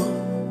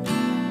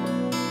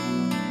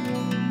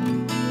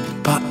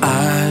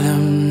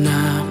 paalam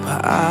na,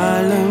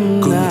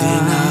 paalam na.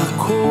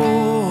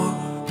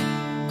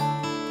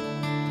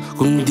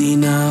 Kung di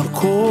na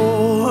ako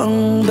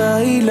ang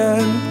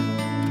dahilan,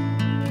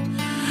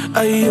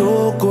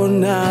 ayoko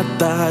na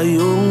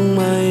tayong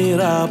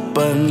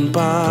mahirapan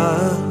pa.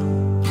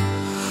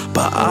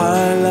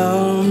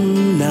 Paalam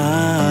na.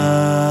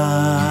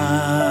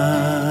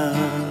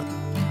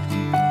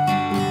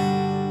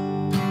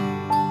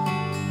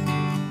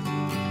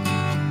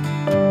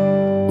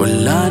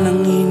 Wala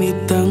nang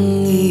init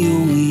ang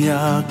iyong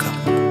yakap,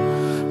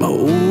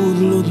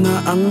 mauglod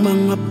na ang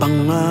mga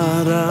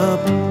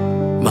pangarap.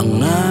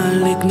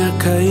 Mangalik na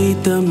kay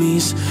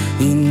tamis,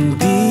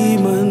 hindi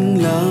man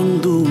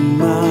lang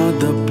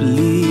dumadaplis.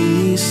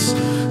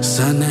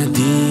 Sana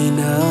di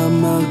na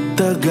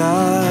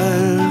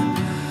magtagal,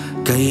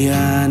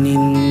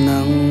 kayanin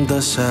ng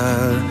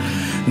dasal.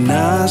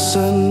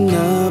 Nasaan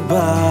na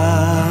ba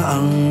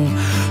ang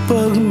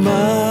pagmamahal?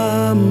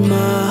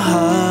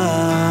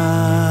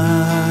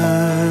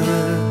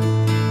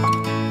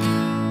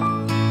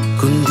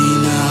 Kung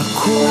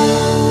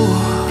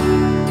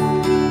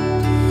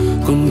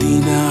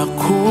di na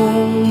ako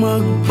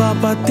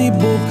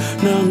magpapatibok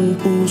ng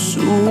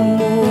puso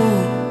mo,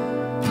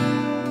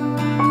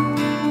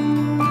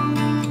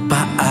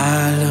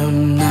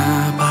 paalam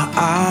na,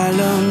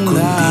 paalam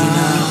na.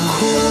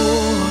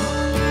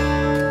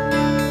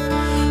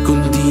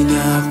 Kung di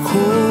na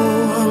ako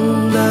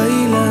ang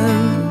dahilan,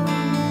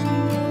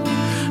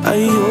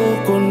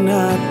 ayoko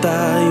na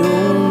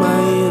tayong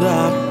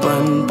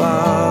mahirapan pa.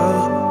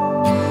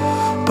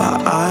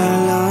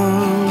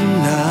 Paalam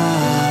na.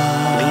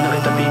 Hindi na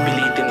kita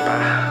pipilitin pa.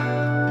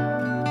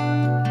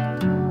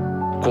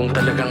 Kung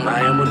talagang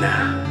ayaw mo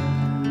na,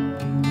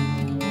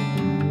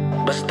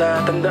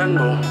 basta tandaan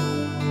mo,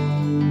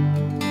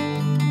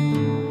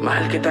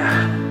 mahal kita.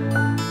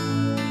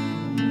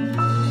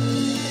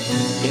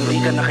 Hindi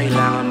ka na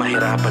kailangan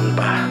mahirapan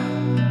pa.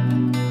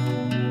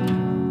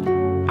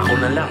 Ako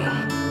na lang.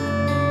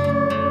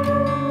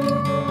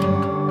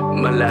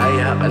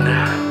 Malaya ka na.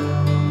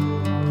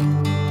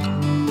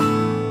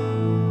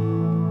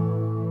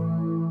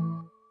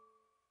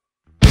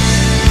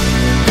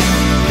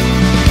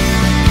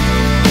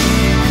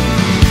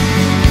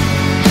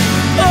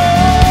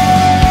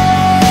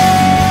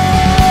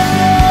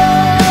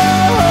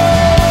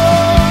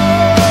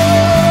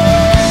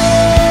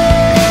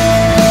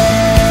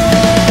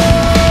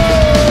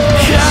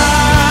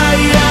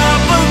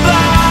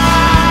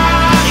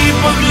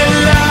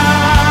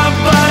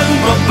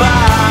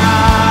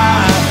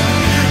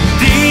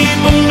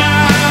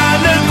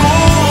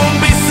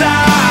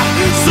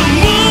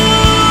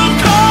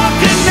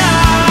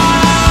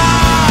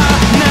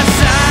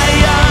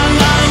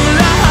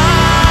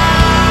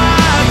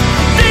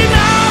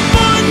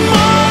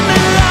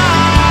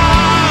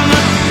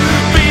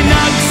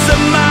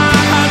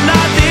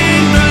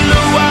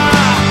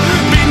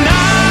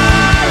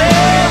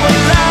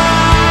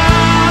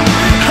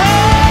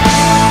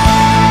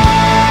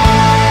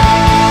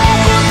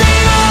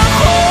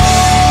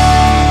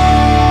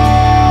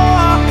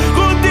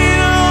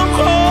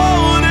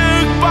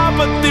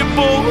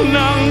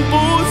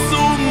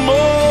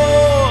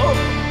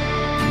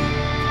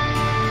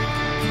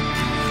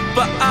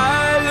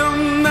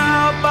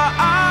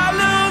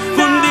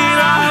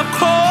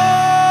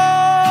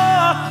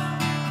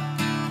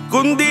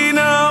 di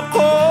na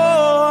ako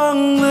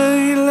ang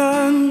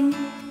dahilan.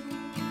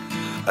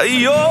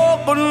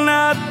 Ayoko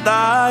na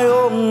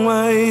tayong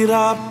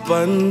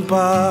mahirapan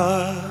pa.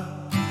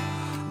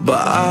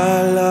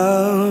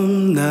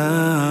 Paalam na.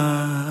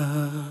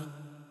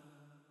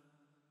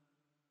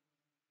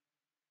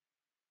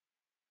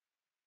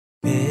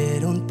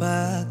 Meron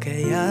pa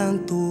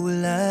kayang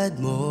tulad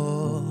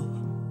mo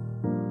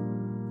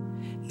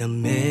na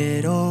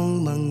merong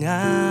mga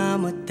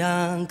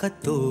matang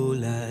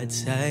katulad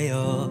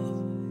sa'yo?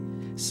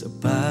 Sa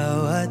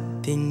bawat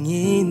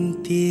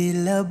tingin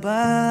tila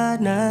ba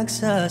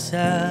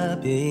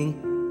nagsasabing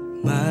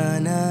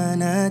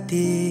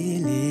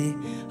mananatili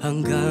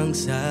hanggang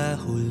sa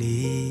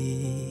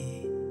huli.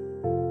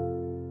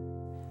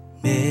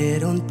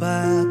 Meron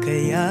pa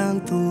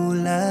kayang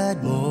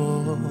tulad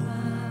mo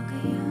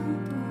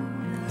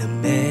na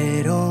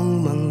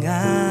merong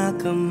mga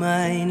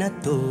kamay na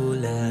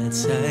tulad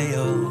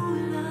sa'yo?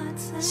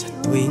 Sa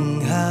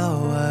tuwing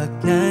hawak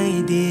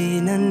na'y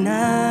di na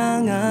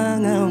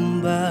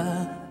nangangamba,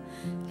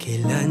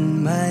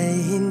 kailan may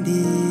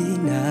hindi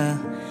na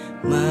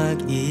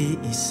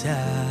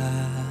mag-iisa.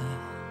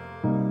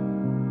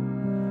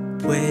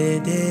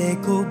 Pwede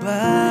ko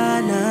ba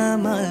na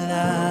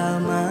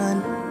malaman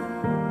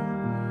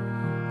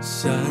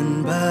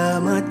saan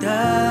ba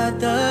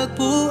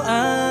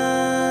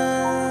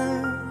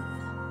matatagpuan?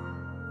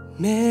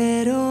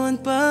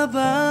 Meron pa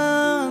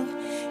bang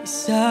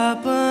isa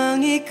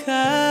pang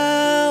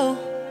ikaw?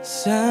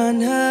 Saan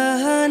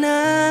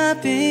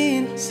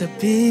hahanapin?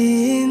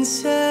 Sabihin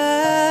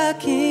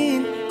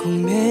sa'kin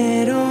kung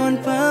meron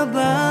pa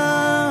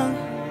bang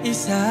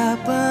isa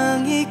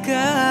pang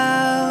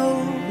ikaw.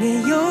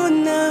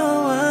 Ngayon na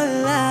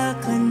wala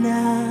ka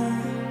na,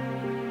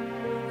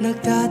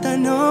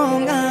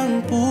 nagtatanong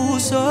ang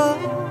puso,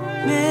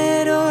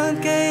 meron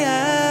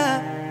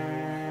kaya?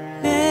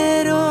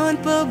 Meron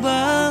pa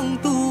bang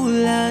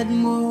tulad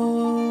mo?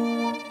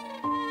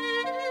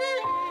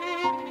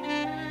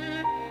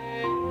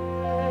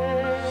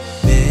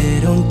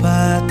 Meron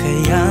pa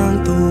kayang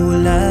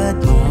tulad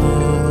mo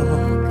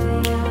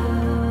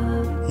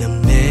na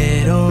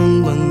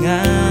merong mga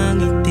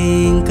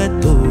ngiting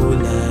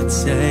katulad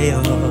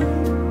sa'yo?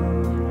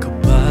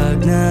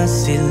 Kapag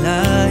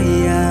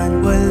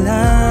nasilayan,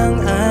 walang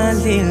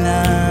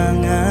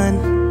alinlangan,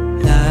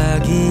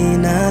 lagi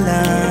na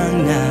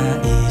lang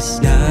nais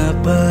na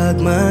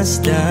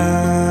pagmasdan.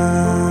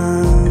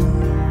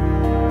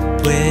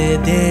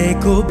 Pwede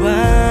ko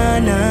ba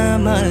na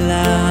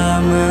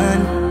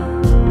malaman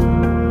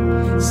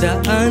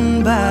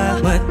saan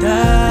ba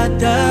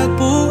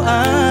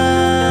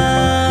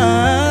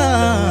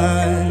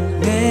matatagpuan?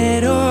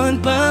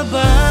 Meron pa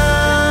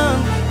bang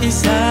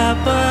isa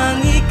pang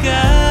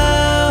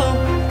ikaw?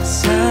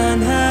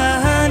 Saan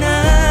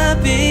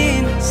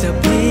hahanapin?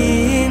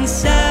 Sabihin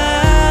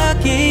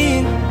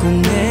sa'kin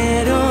kung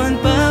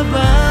meron pa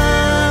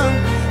bang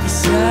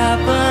isa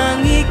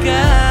pang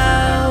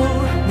ikaw.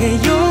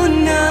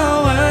 Ngayon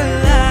na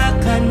wala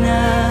ka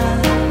na,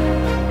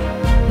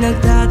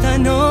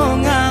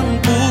 nagtatanong ang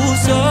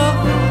puso,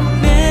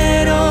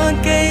 meron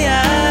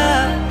kaya?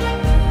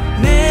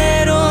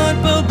 Meron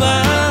pa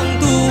bang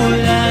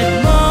tulad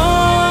mo?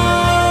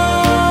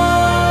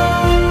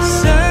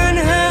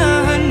 Saan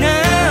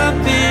hahanapin?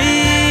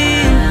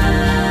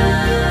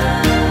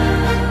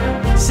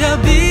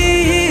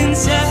 Sabihin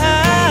sa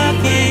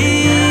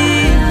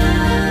akin,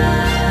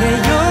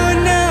 ngayon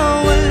na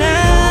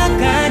wala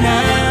ka na,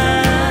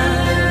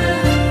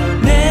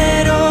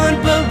 meron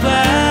pa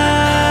ba?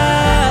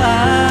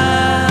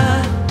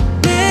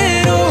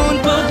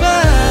 Meron pa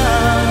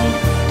bang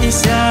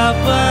isa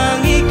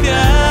pang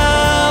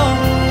ikaw?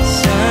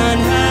 Saan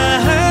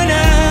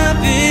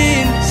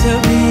hahanapin?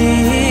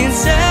 Sabihin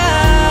sa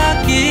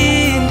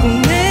akin kung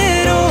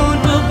meron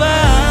pa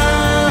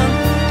bang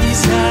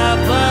isa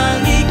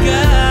pang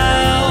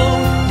ikaw.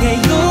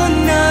 Ngayon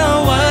na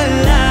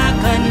wala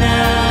ka na,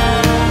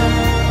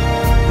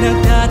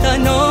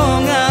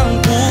 nagtatanong ang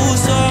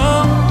puso,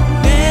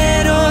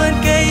 meron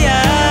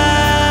kaya?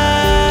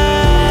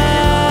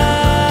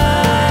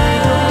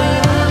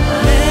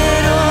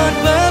 Meron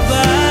pa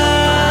ba?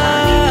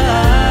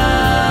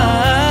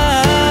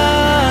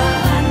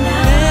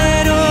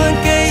 Meron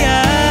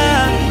kaya?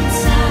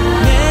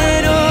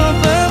 Meron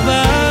pa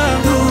bang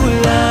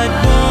tulad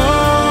mo?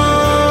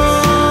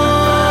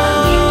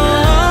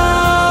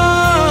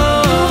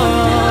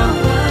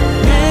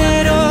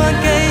 Meron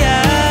kaya?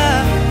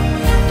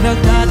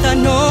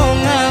 Nagtatanong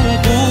ang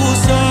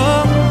puso,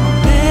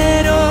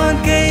 meron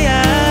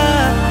kaya?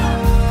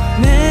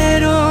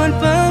 Meron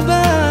pa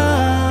ba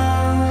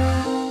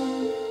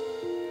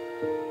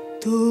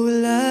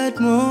tulad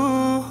mo?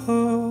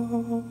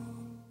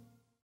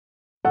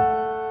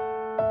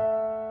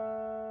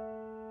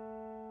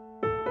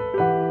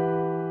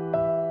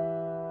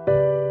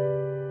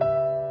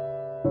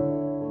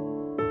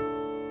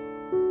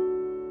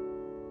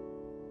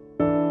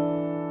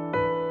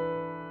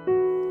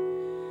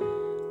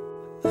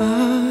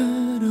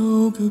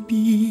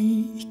 Araw-gabi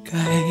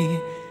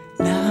ika'y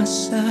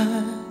nasa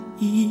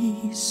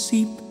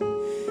isip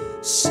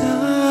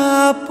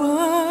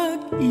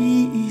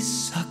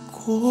pag-iisa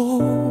ko.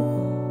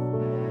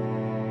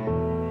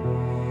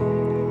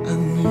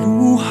 Ang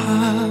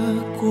luha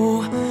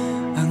ko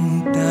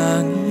ang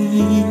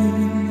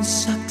tanging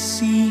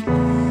saksi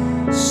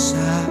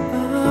sa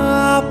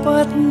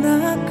apat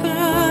na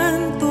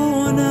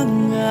kanto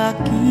ng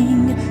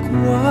aking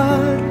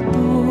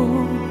kwarto.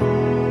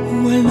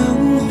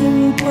 Walang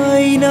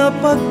humpay na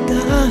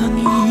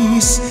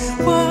pagtangis,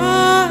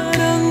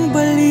 parang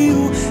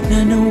baliw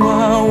na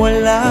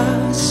nawawala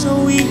sa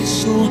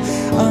wiso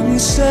ang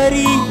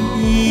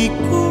sarili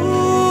ko.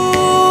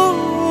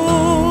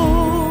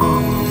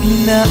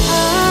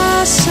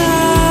 Pinaasa,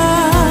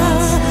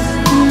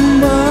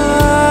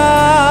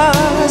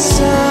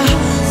 umasa,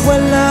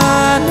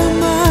 wala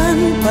naman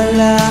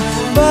pala.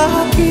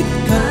 Bakit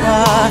ka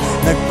pa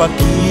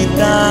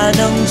nagpakita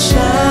ng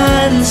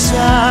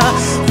tsansa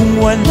kung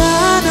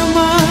wala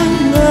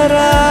namang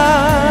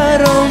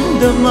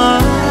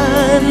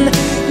nararamdaman?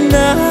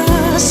 Na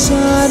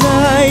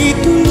sana'y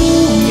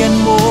tuluyan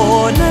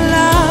mo na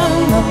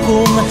lang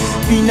akong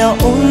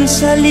pinaon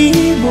sa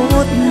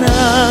limot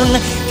ng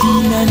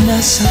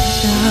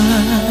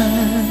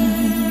kinanasaktan.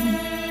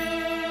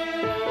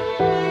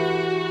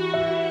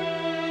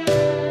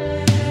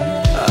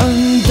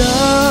 Ang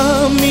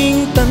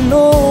daming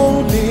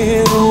tanong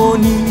pero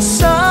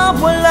isa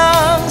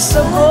walang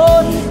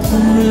sagot.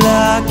 Kung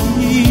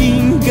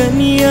laging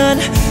ganyan,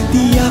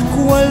 tiyak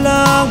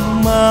walang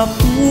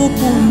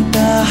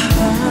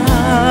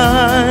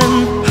mapupuntahan.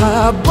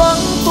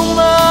 Habang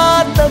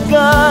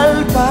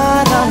tumatagal,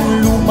 parang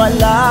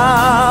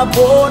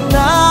lumalabo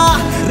na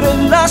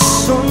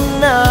relasyon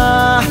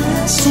na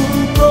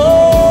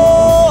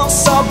suntok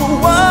sa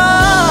buwan.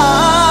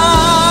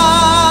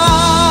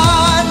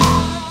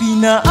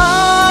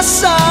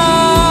 Pinaasa,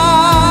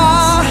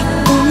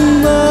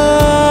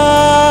 umasa,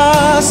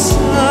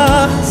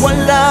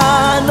 wala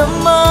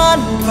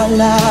naman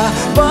pala.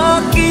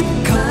 Bakit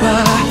ka pa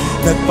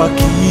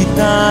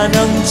nagpakita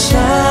ng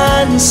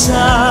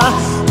tsansa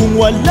kung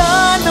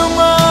wala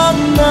namang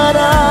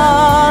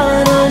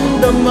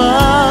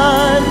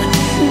nararamdaman?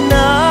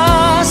 Na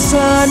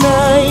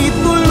sana'y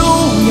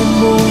tuluyan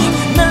mo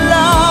na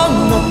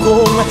lang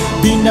akong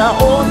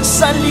binaon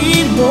sa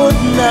limot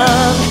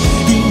ng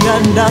di nga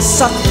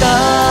nasaktan.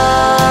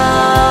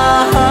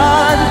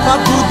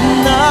 Pagod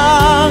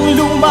nang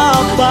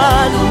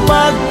lumaban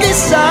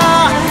mag-isa,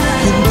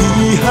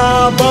 hindi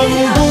habang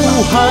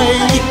buhay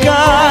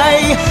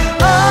ika'y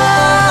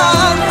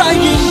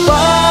antayin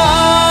pa.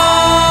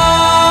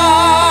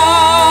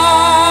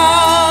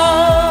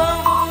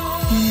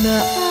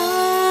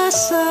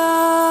 Naasa,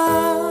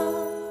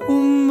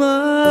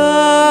 umasa,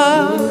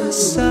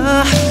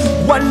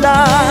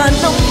 wala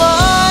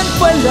naman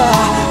pala.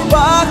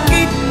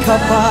 Bakit ka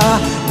pa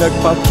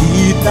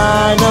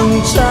nagpakita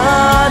ng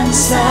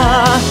tsansa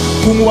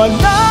kung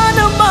wala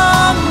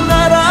namang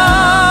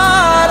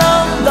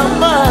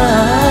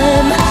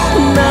nararamdaman?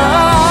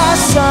 Na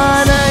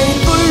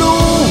sana'y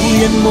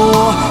tuluyan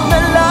mo na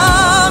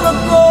lang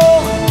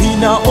ako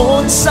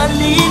binaon sa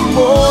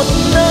limot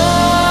ng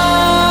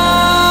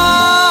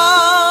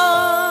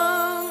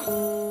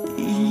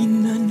di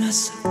na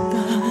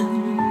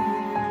nasaktan.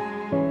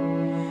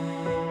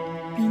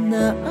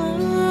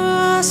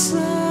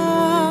 Pinaasa,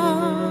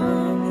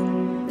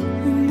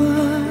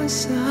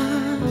 umasa.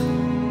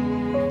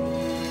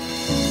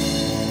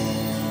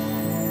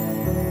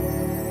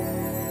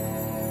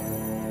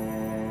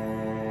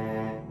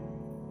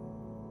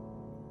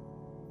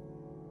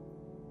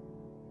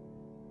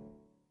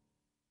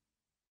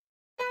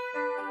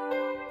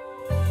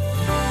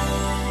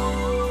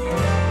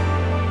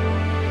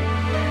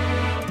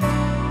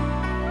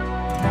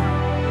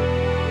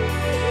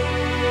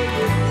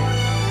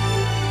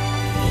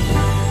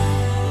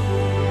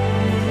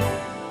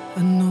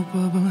 Ano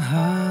pa bang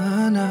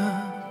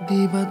hanap?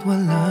 Di ba't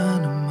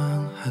wala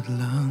namang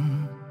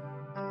hadlang?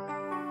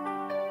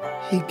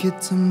 Higit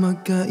sa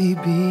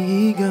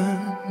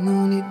magkaibigan,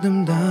 ngunit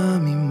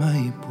damdamin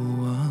may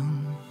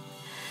puwang.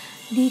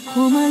 Di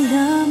ko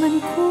malaman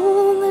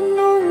kung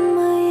anong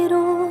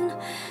mayroon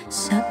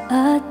sa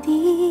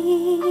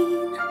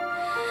atin.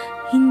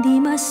 Hindi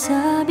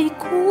masabi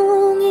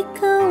kung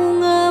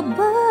ikaw nga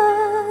ba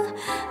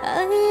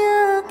ay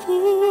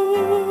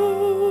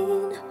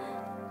akin.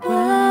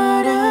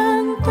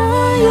 Parang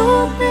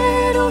tayo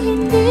pero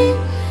hindi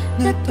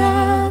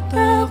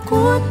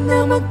natatakot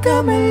na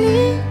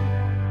magkamali.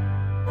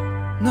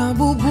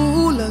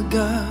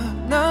 Nabubulaga,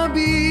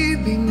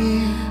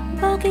 nabibingi.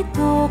 Bakit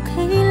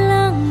okay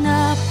lang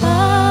na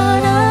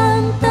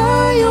parang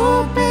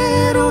tayo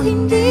pero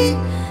hindi?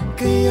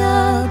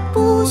 Kaya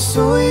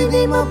puso'y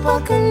di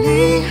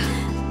mapakali.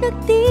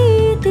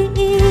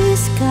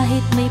 Nagtitiis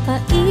kahit may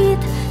pait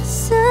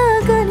sa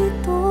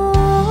ganito.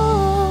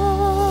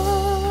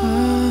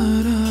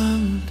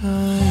 Parang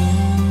tayo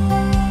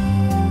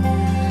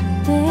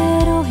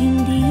Pero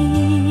hindi.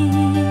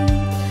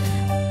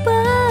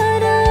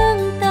 Parang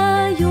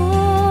tayo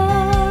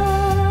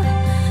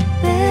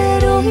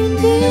pero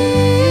hindi.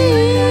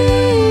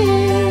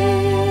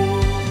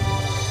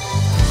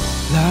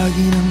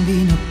 Lagi nang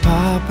di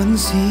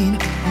napapansin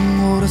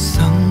ang oras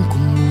ang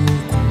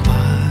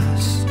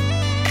kumukumpas.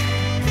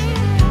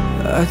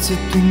 At sa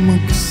tuwing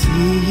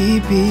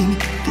magkasibing,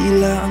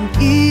 tila ang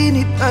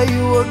init ay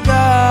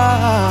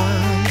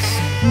wagas.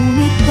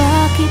 Ngunit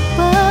bakit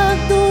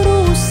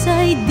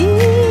pagdurusay di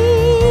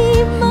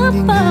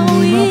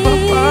mapawi?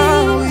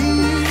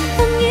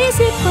 Ang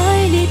isip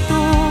ay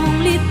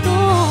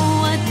litong-lito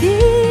at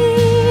di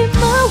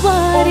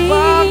mawari. O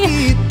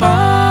bakit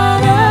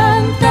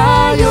parang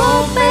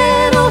tayo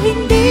pero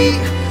hindi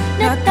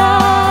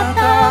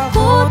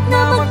natatakot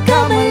na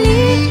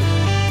magkamali?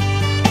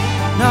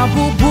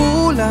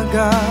 Nabubulag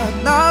at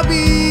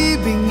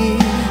nabibingi.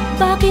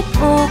 Bakit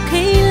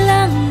okay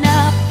lang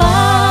na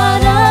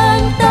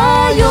parang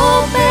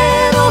tayo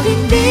pero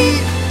hindi?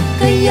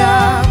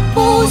 Kaya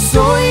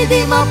puso'y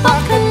di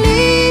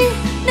mapakali,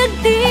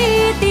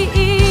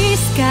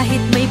 nagtitiis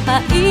kahit may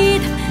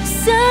pait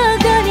sa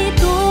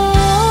ganito.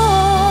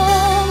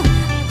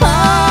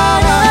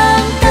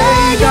 Parang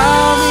tayo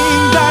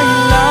Daming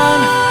dahilan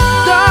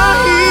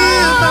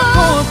dahil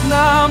takot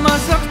na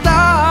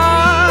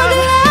masaktan.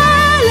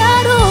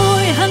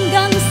 maglalaro'y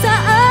hanggang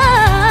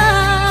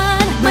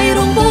saan?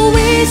 Mayroong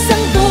buwis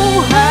ang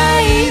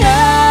buhay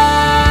na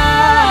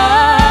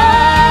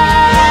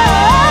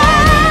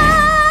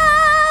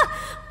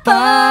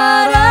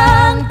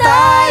parang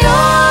tayo.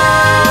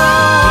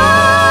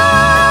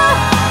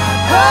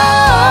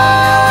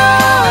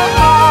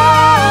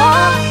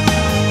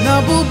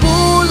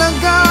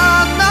 Nabubulag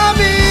at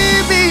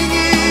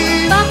nabibingi.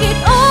 Bakit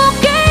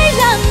okay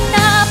lang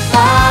na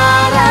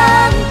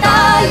parang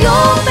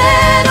tayo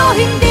pero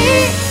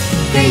hindi?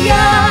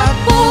 Kaya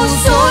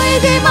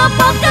puso'y di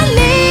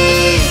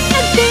mapakali,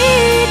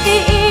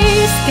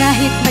 nagtitiis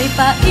kahit may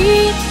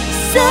pait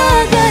sa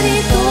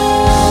ganito.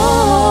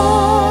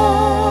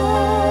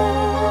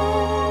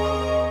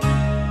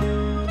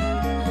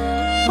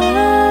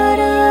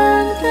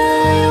 Parang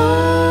tayo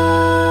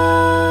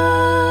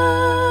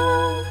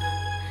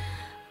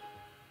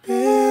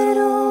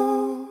pero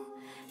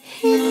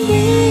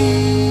hindi.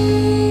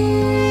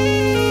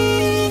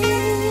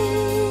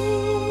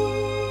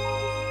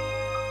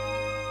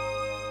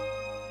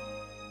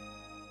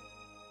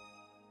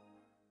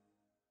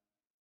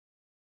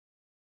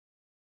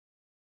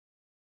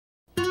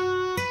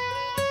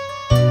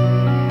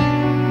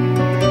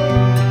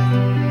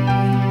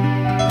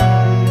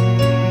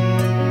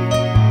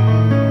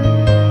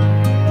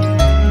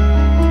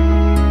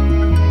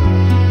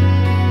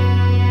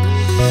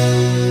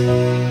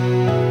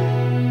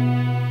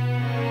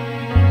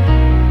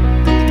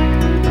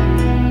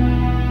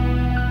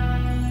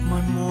 My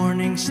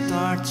morning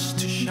starts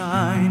to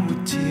shine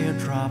with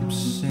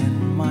teardrops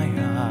in my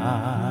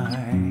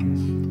eyes.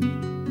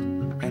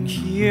 And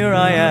here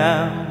I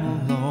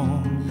am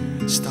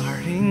alone,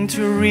 starting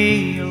to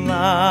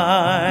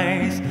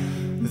realize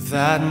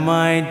that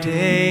my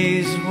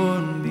days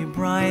would be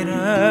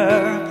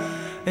brighter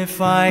if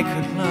I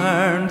could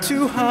learn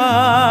to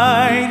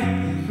hide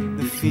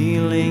the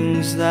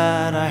feelings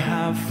that I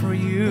have for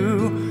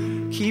you.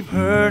 Keep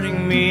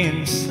hurting me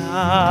inside.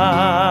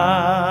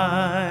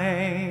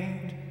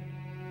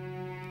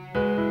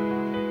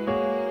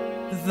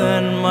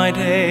 Then my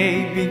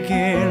day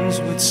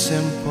begins with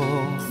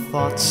simple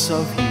thoughts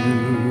of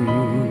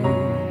you,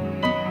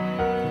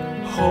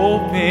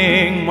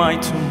 hoping my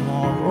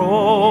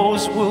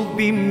tomorrows will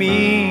be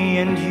me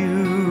and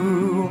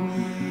you,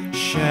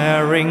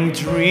 sharing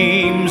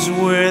dreams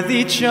with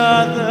each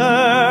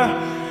other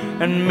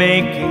and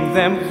making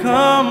them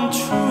come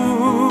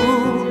true,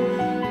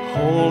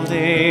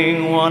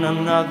 holding one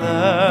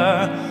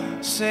another,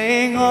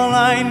 saying all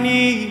I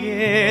need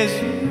is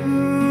you.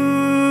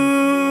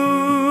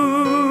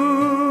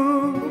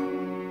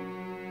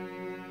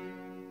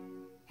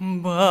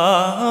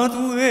 But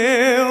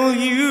will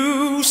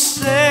you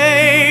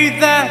say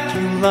that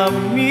you love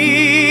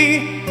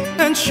me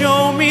and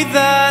show me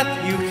that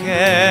you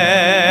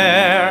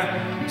care?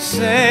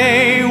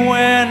 Say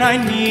when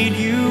I need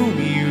you,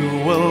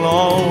 you will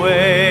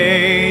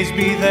always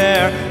be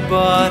there.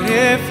 But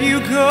if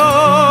you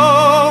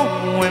go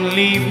and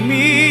leave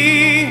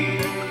me,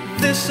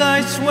 this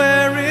I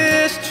swear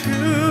is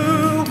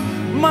true,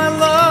 my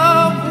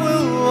love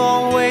will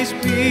always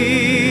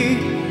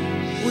be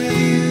with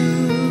you.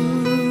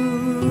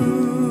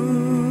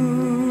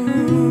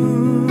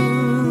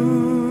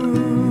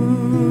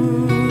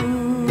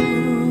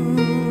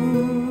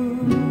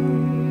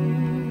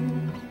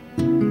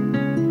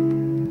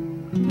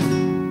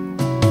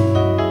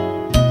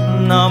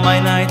 Now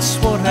my nights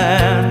would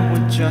end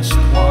with just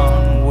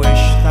one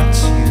wish,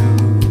 that's you,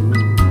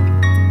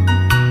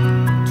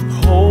 to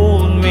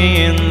hold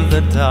me in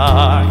the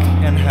dark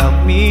and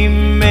help me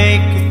make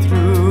it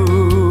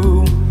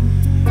through.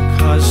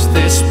 'Cause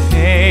this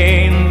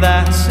pain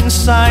that's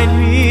inside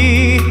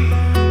me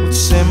would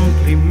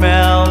simply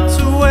melt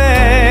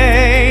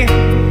away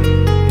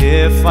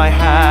if I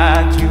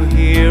had you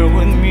here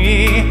with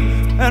me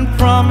and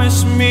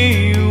promise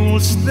me you'll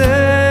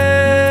stay.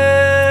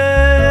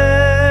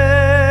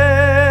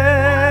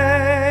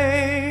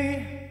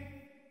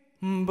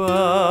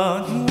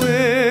 But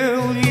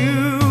will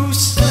you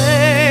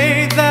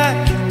say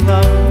that you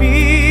love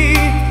me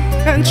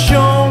and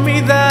show me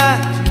that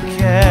you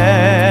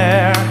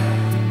care?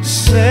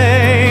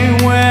 Say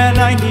when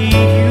I need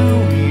you,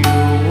 you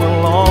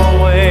will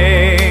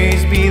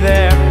always be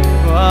there.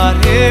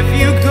 But if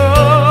you go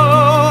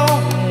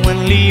and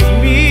leave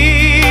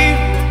me,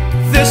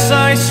 this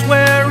I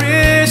swear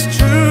is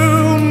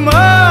true.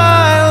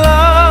 My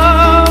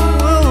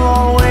love will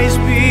always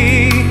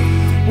be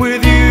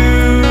with you.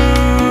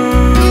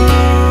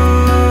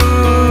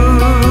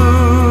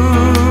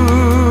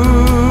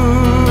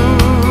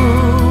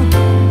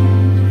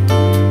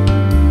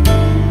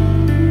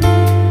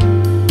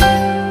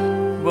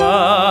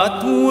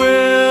 But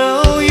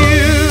will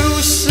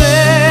you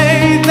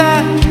say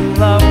that you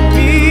love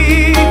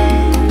me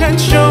and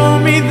show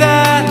me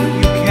that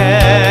you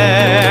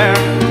care?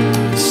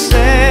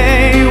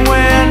 Say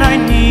when I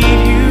need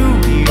you,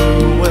 you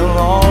will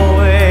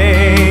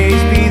always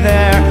be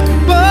there.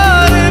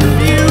 But if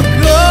you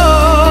go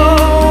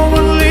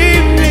and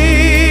leave me,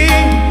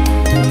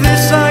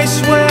 this I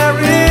swear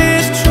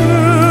is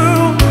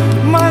true.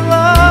 My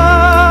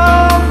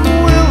love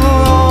will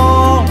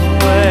always,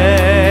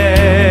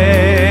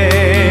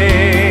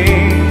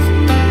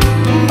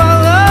 my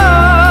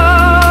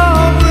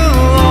love will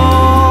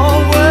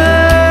always,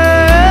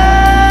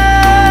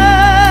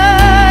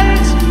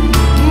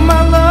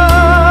 my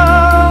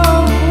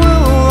love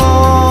will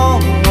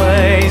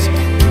always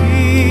be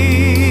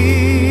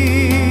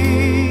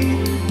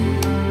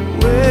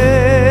with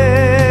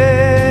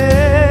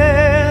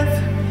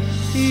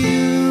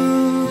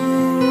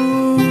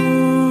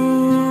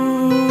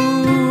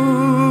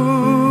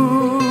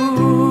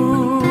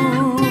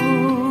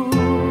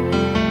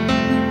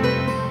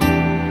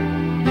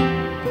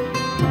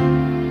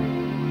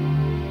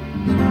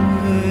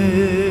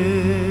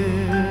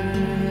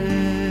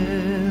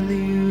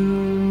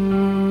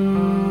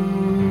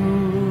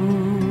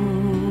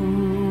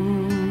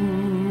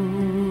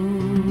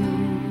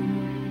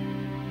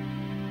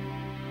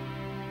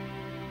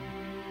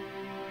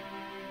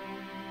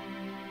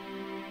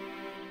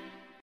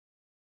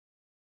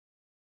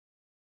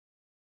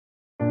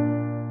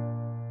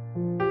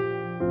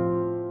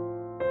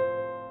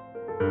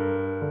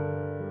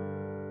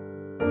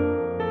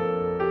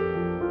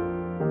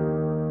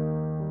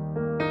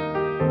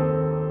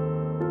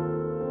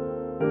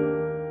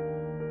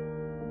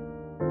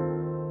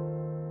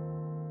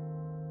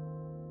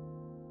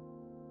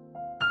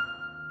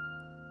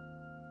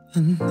I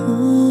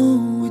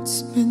know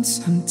it's been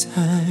some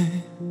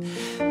time,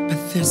 but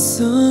there's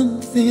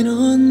something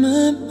on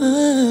my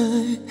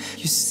mind.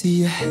 You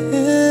see, I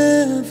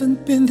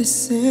haven't been the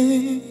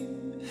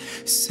same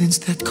since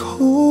that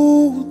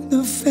cold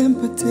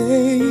November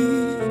day.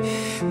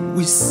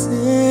 We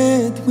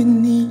said we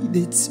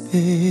needed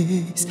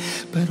space,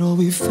 but all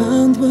we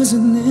found was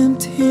an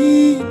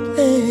empty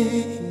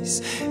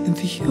place. And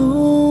the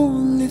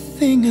only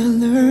thing I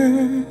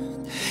learned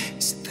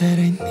is that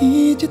I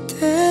need you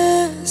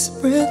desperately.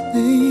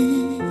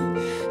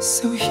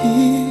 So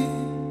here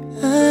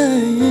I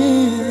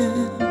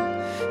am,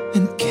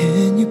 and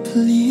can you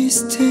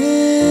please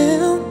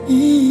tell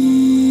me,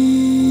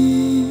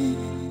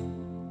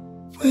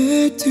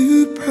 where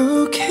do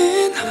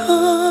broken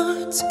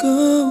hearts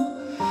go?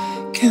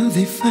 Can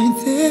they find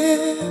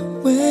their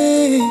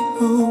way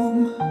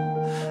home?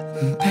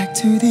 Back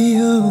to the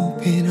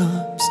open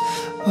arms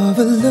of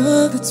a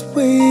love that's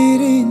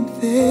waiting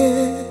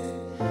there.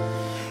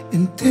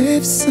 And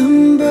if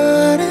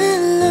somebody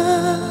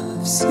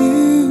loves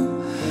you,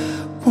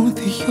 won't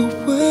they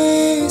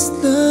always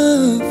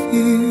love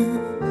you?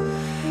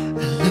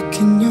 I look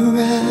in your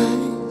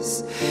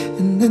eyes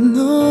and I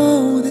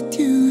know that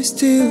you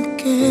still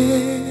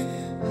care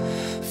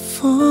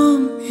for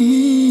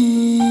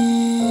me.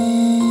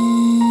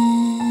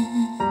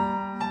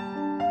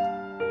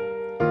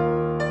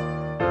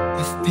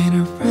 I've been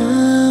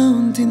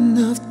around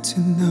enough to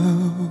know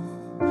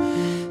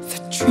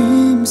that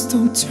dreams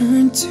don't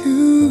turn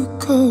to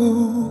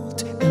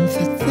gold, and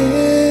that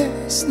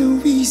there's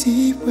no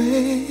easy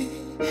way.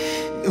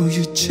 No,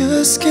 you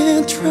just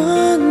can't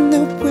run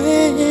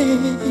away.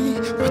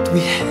 What we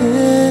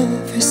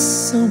have is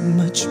so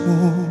much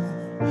more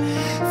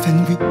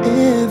than we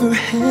ever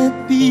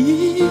had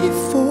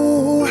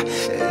before.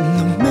 And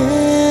no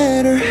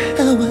matter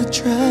how I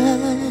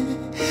try,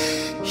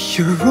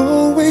 you're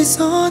always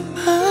on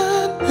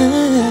my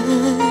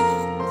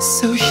mind.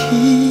 So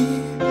here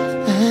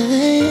I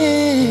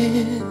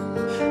am,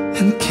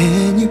 and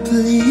can you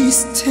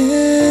please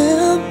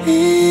tell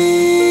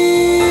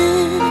me,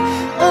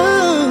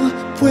 oh,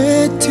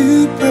 where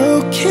do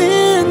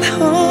broken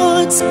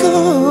hearts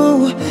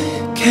go?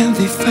 Can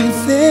they find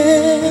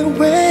their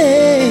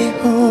way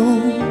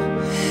home?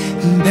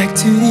 Back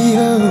to the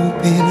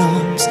open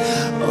arms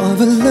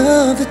of a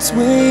love that's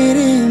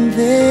waiting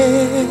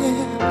there.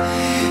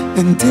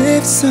 And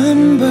if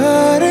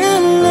somebody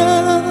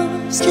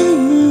loves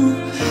you,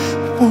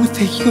 won't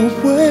they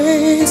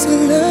always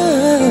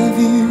love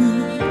you?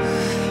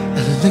 I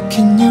look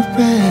in your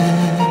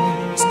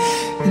eyes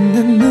and And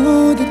I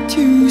know that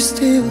you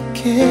still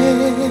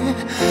care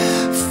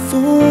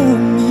for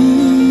me.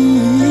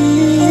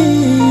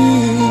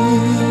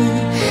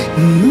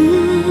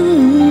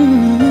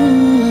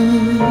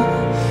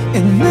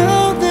 And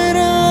now that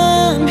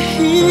I'm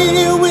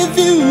here with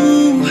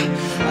you,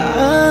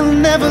 I'll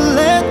never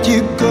let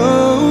you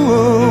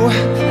go.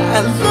 I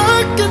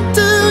look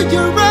into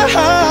your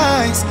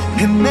eyes,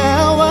 and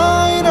now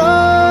I know.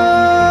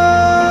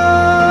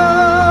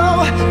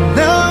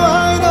 Now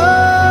I know.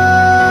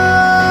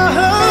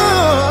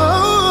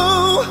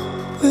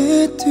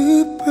 Where do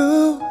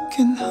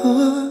broken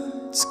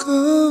hearts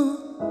go?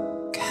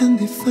 Can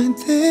they find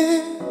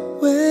their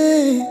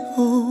way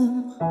home?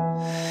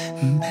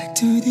 Back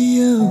to the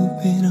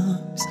open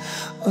arms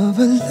of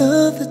a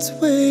love that's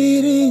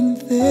waiting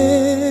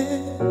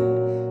there.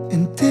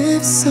 And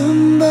if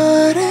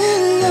somebody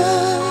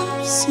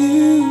loves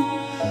you,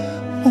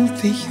 won't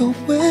they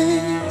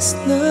always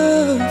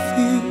love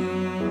you?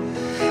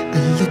 I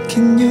look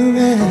in your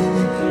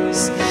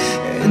eyes,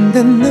 and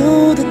I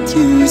know that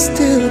you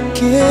still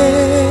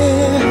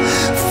care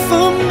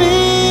for me.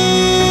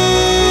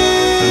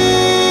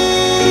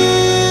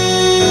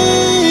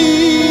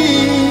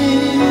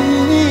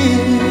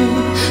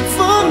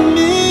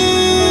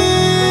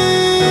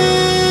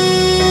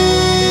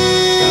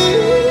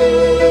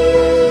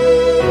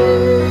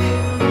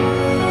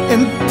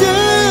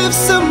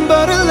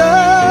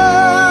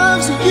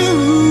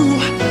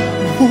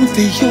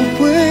 They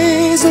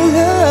always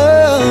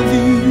love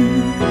you.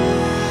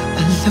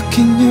 I look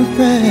in your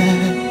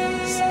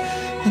eyes,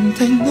 and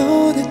I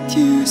know that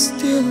you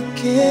still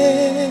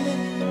care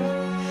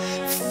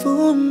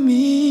for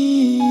me.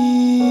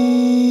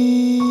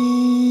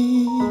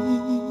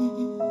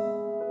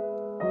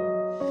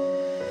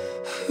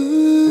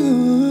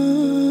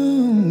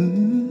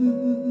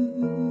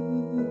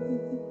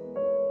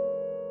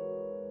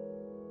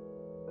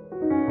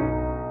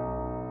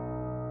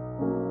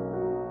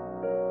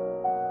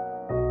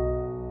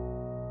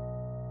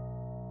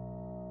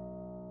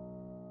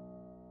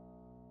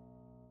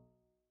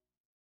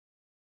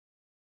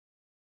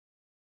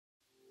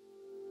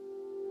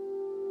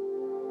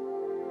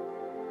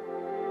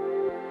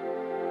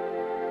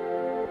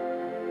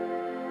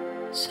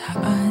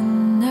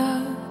 Saan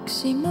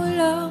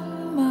nagsimulang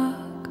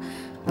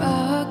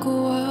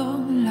magbago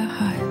ang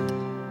lahat?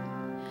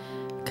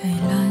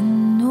 Kailan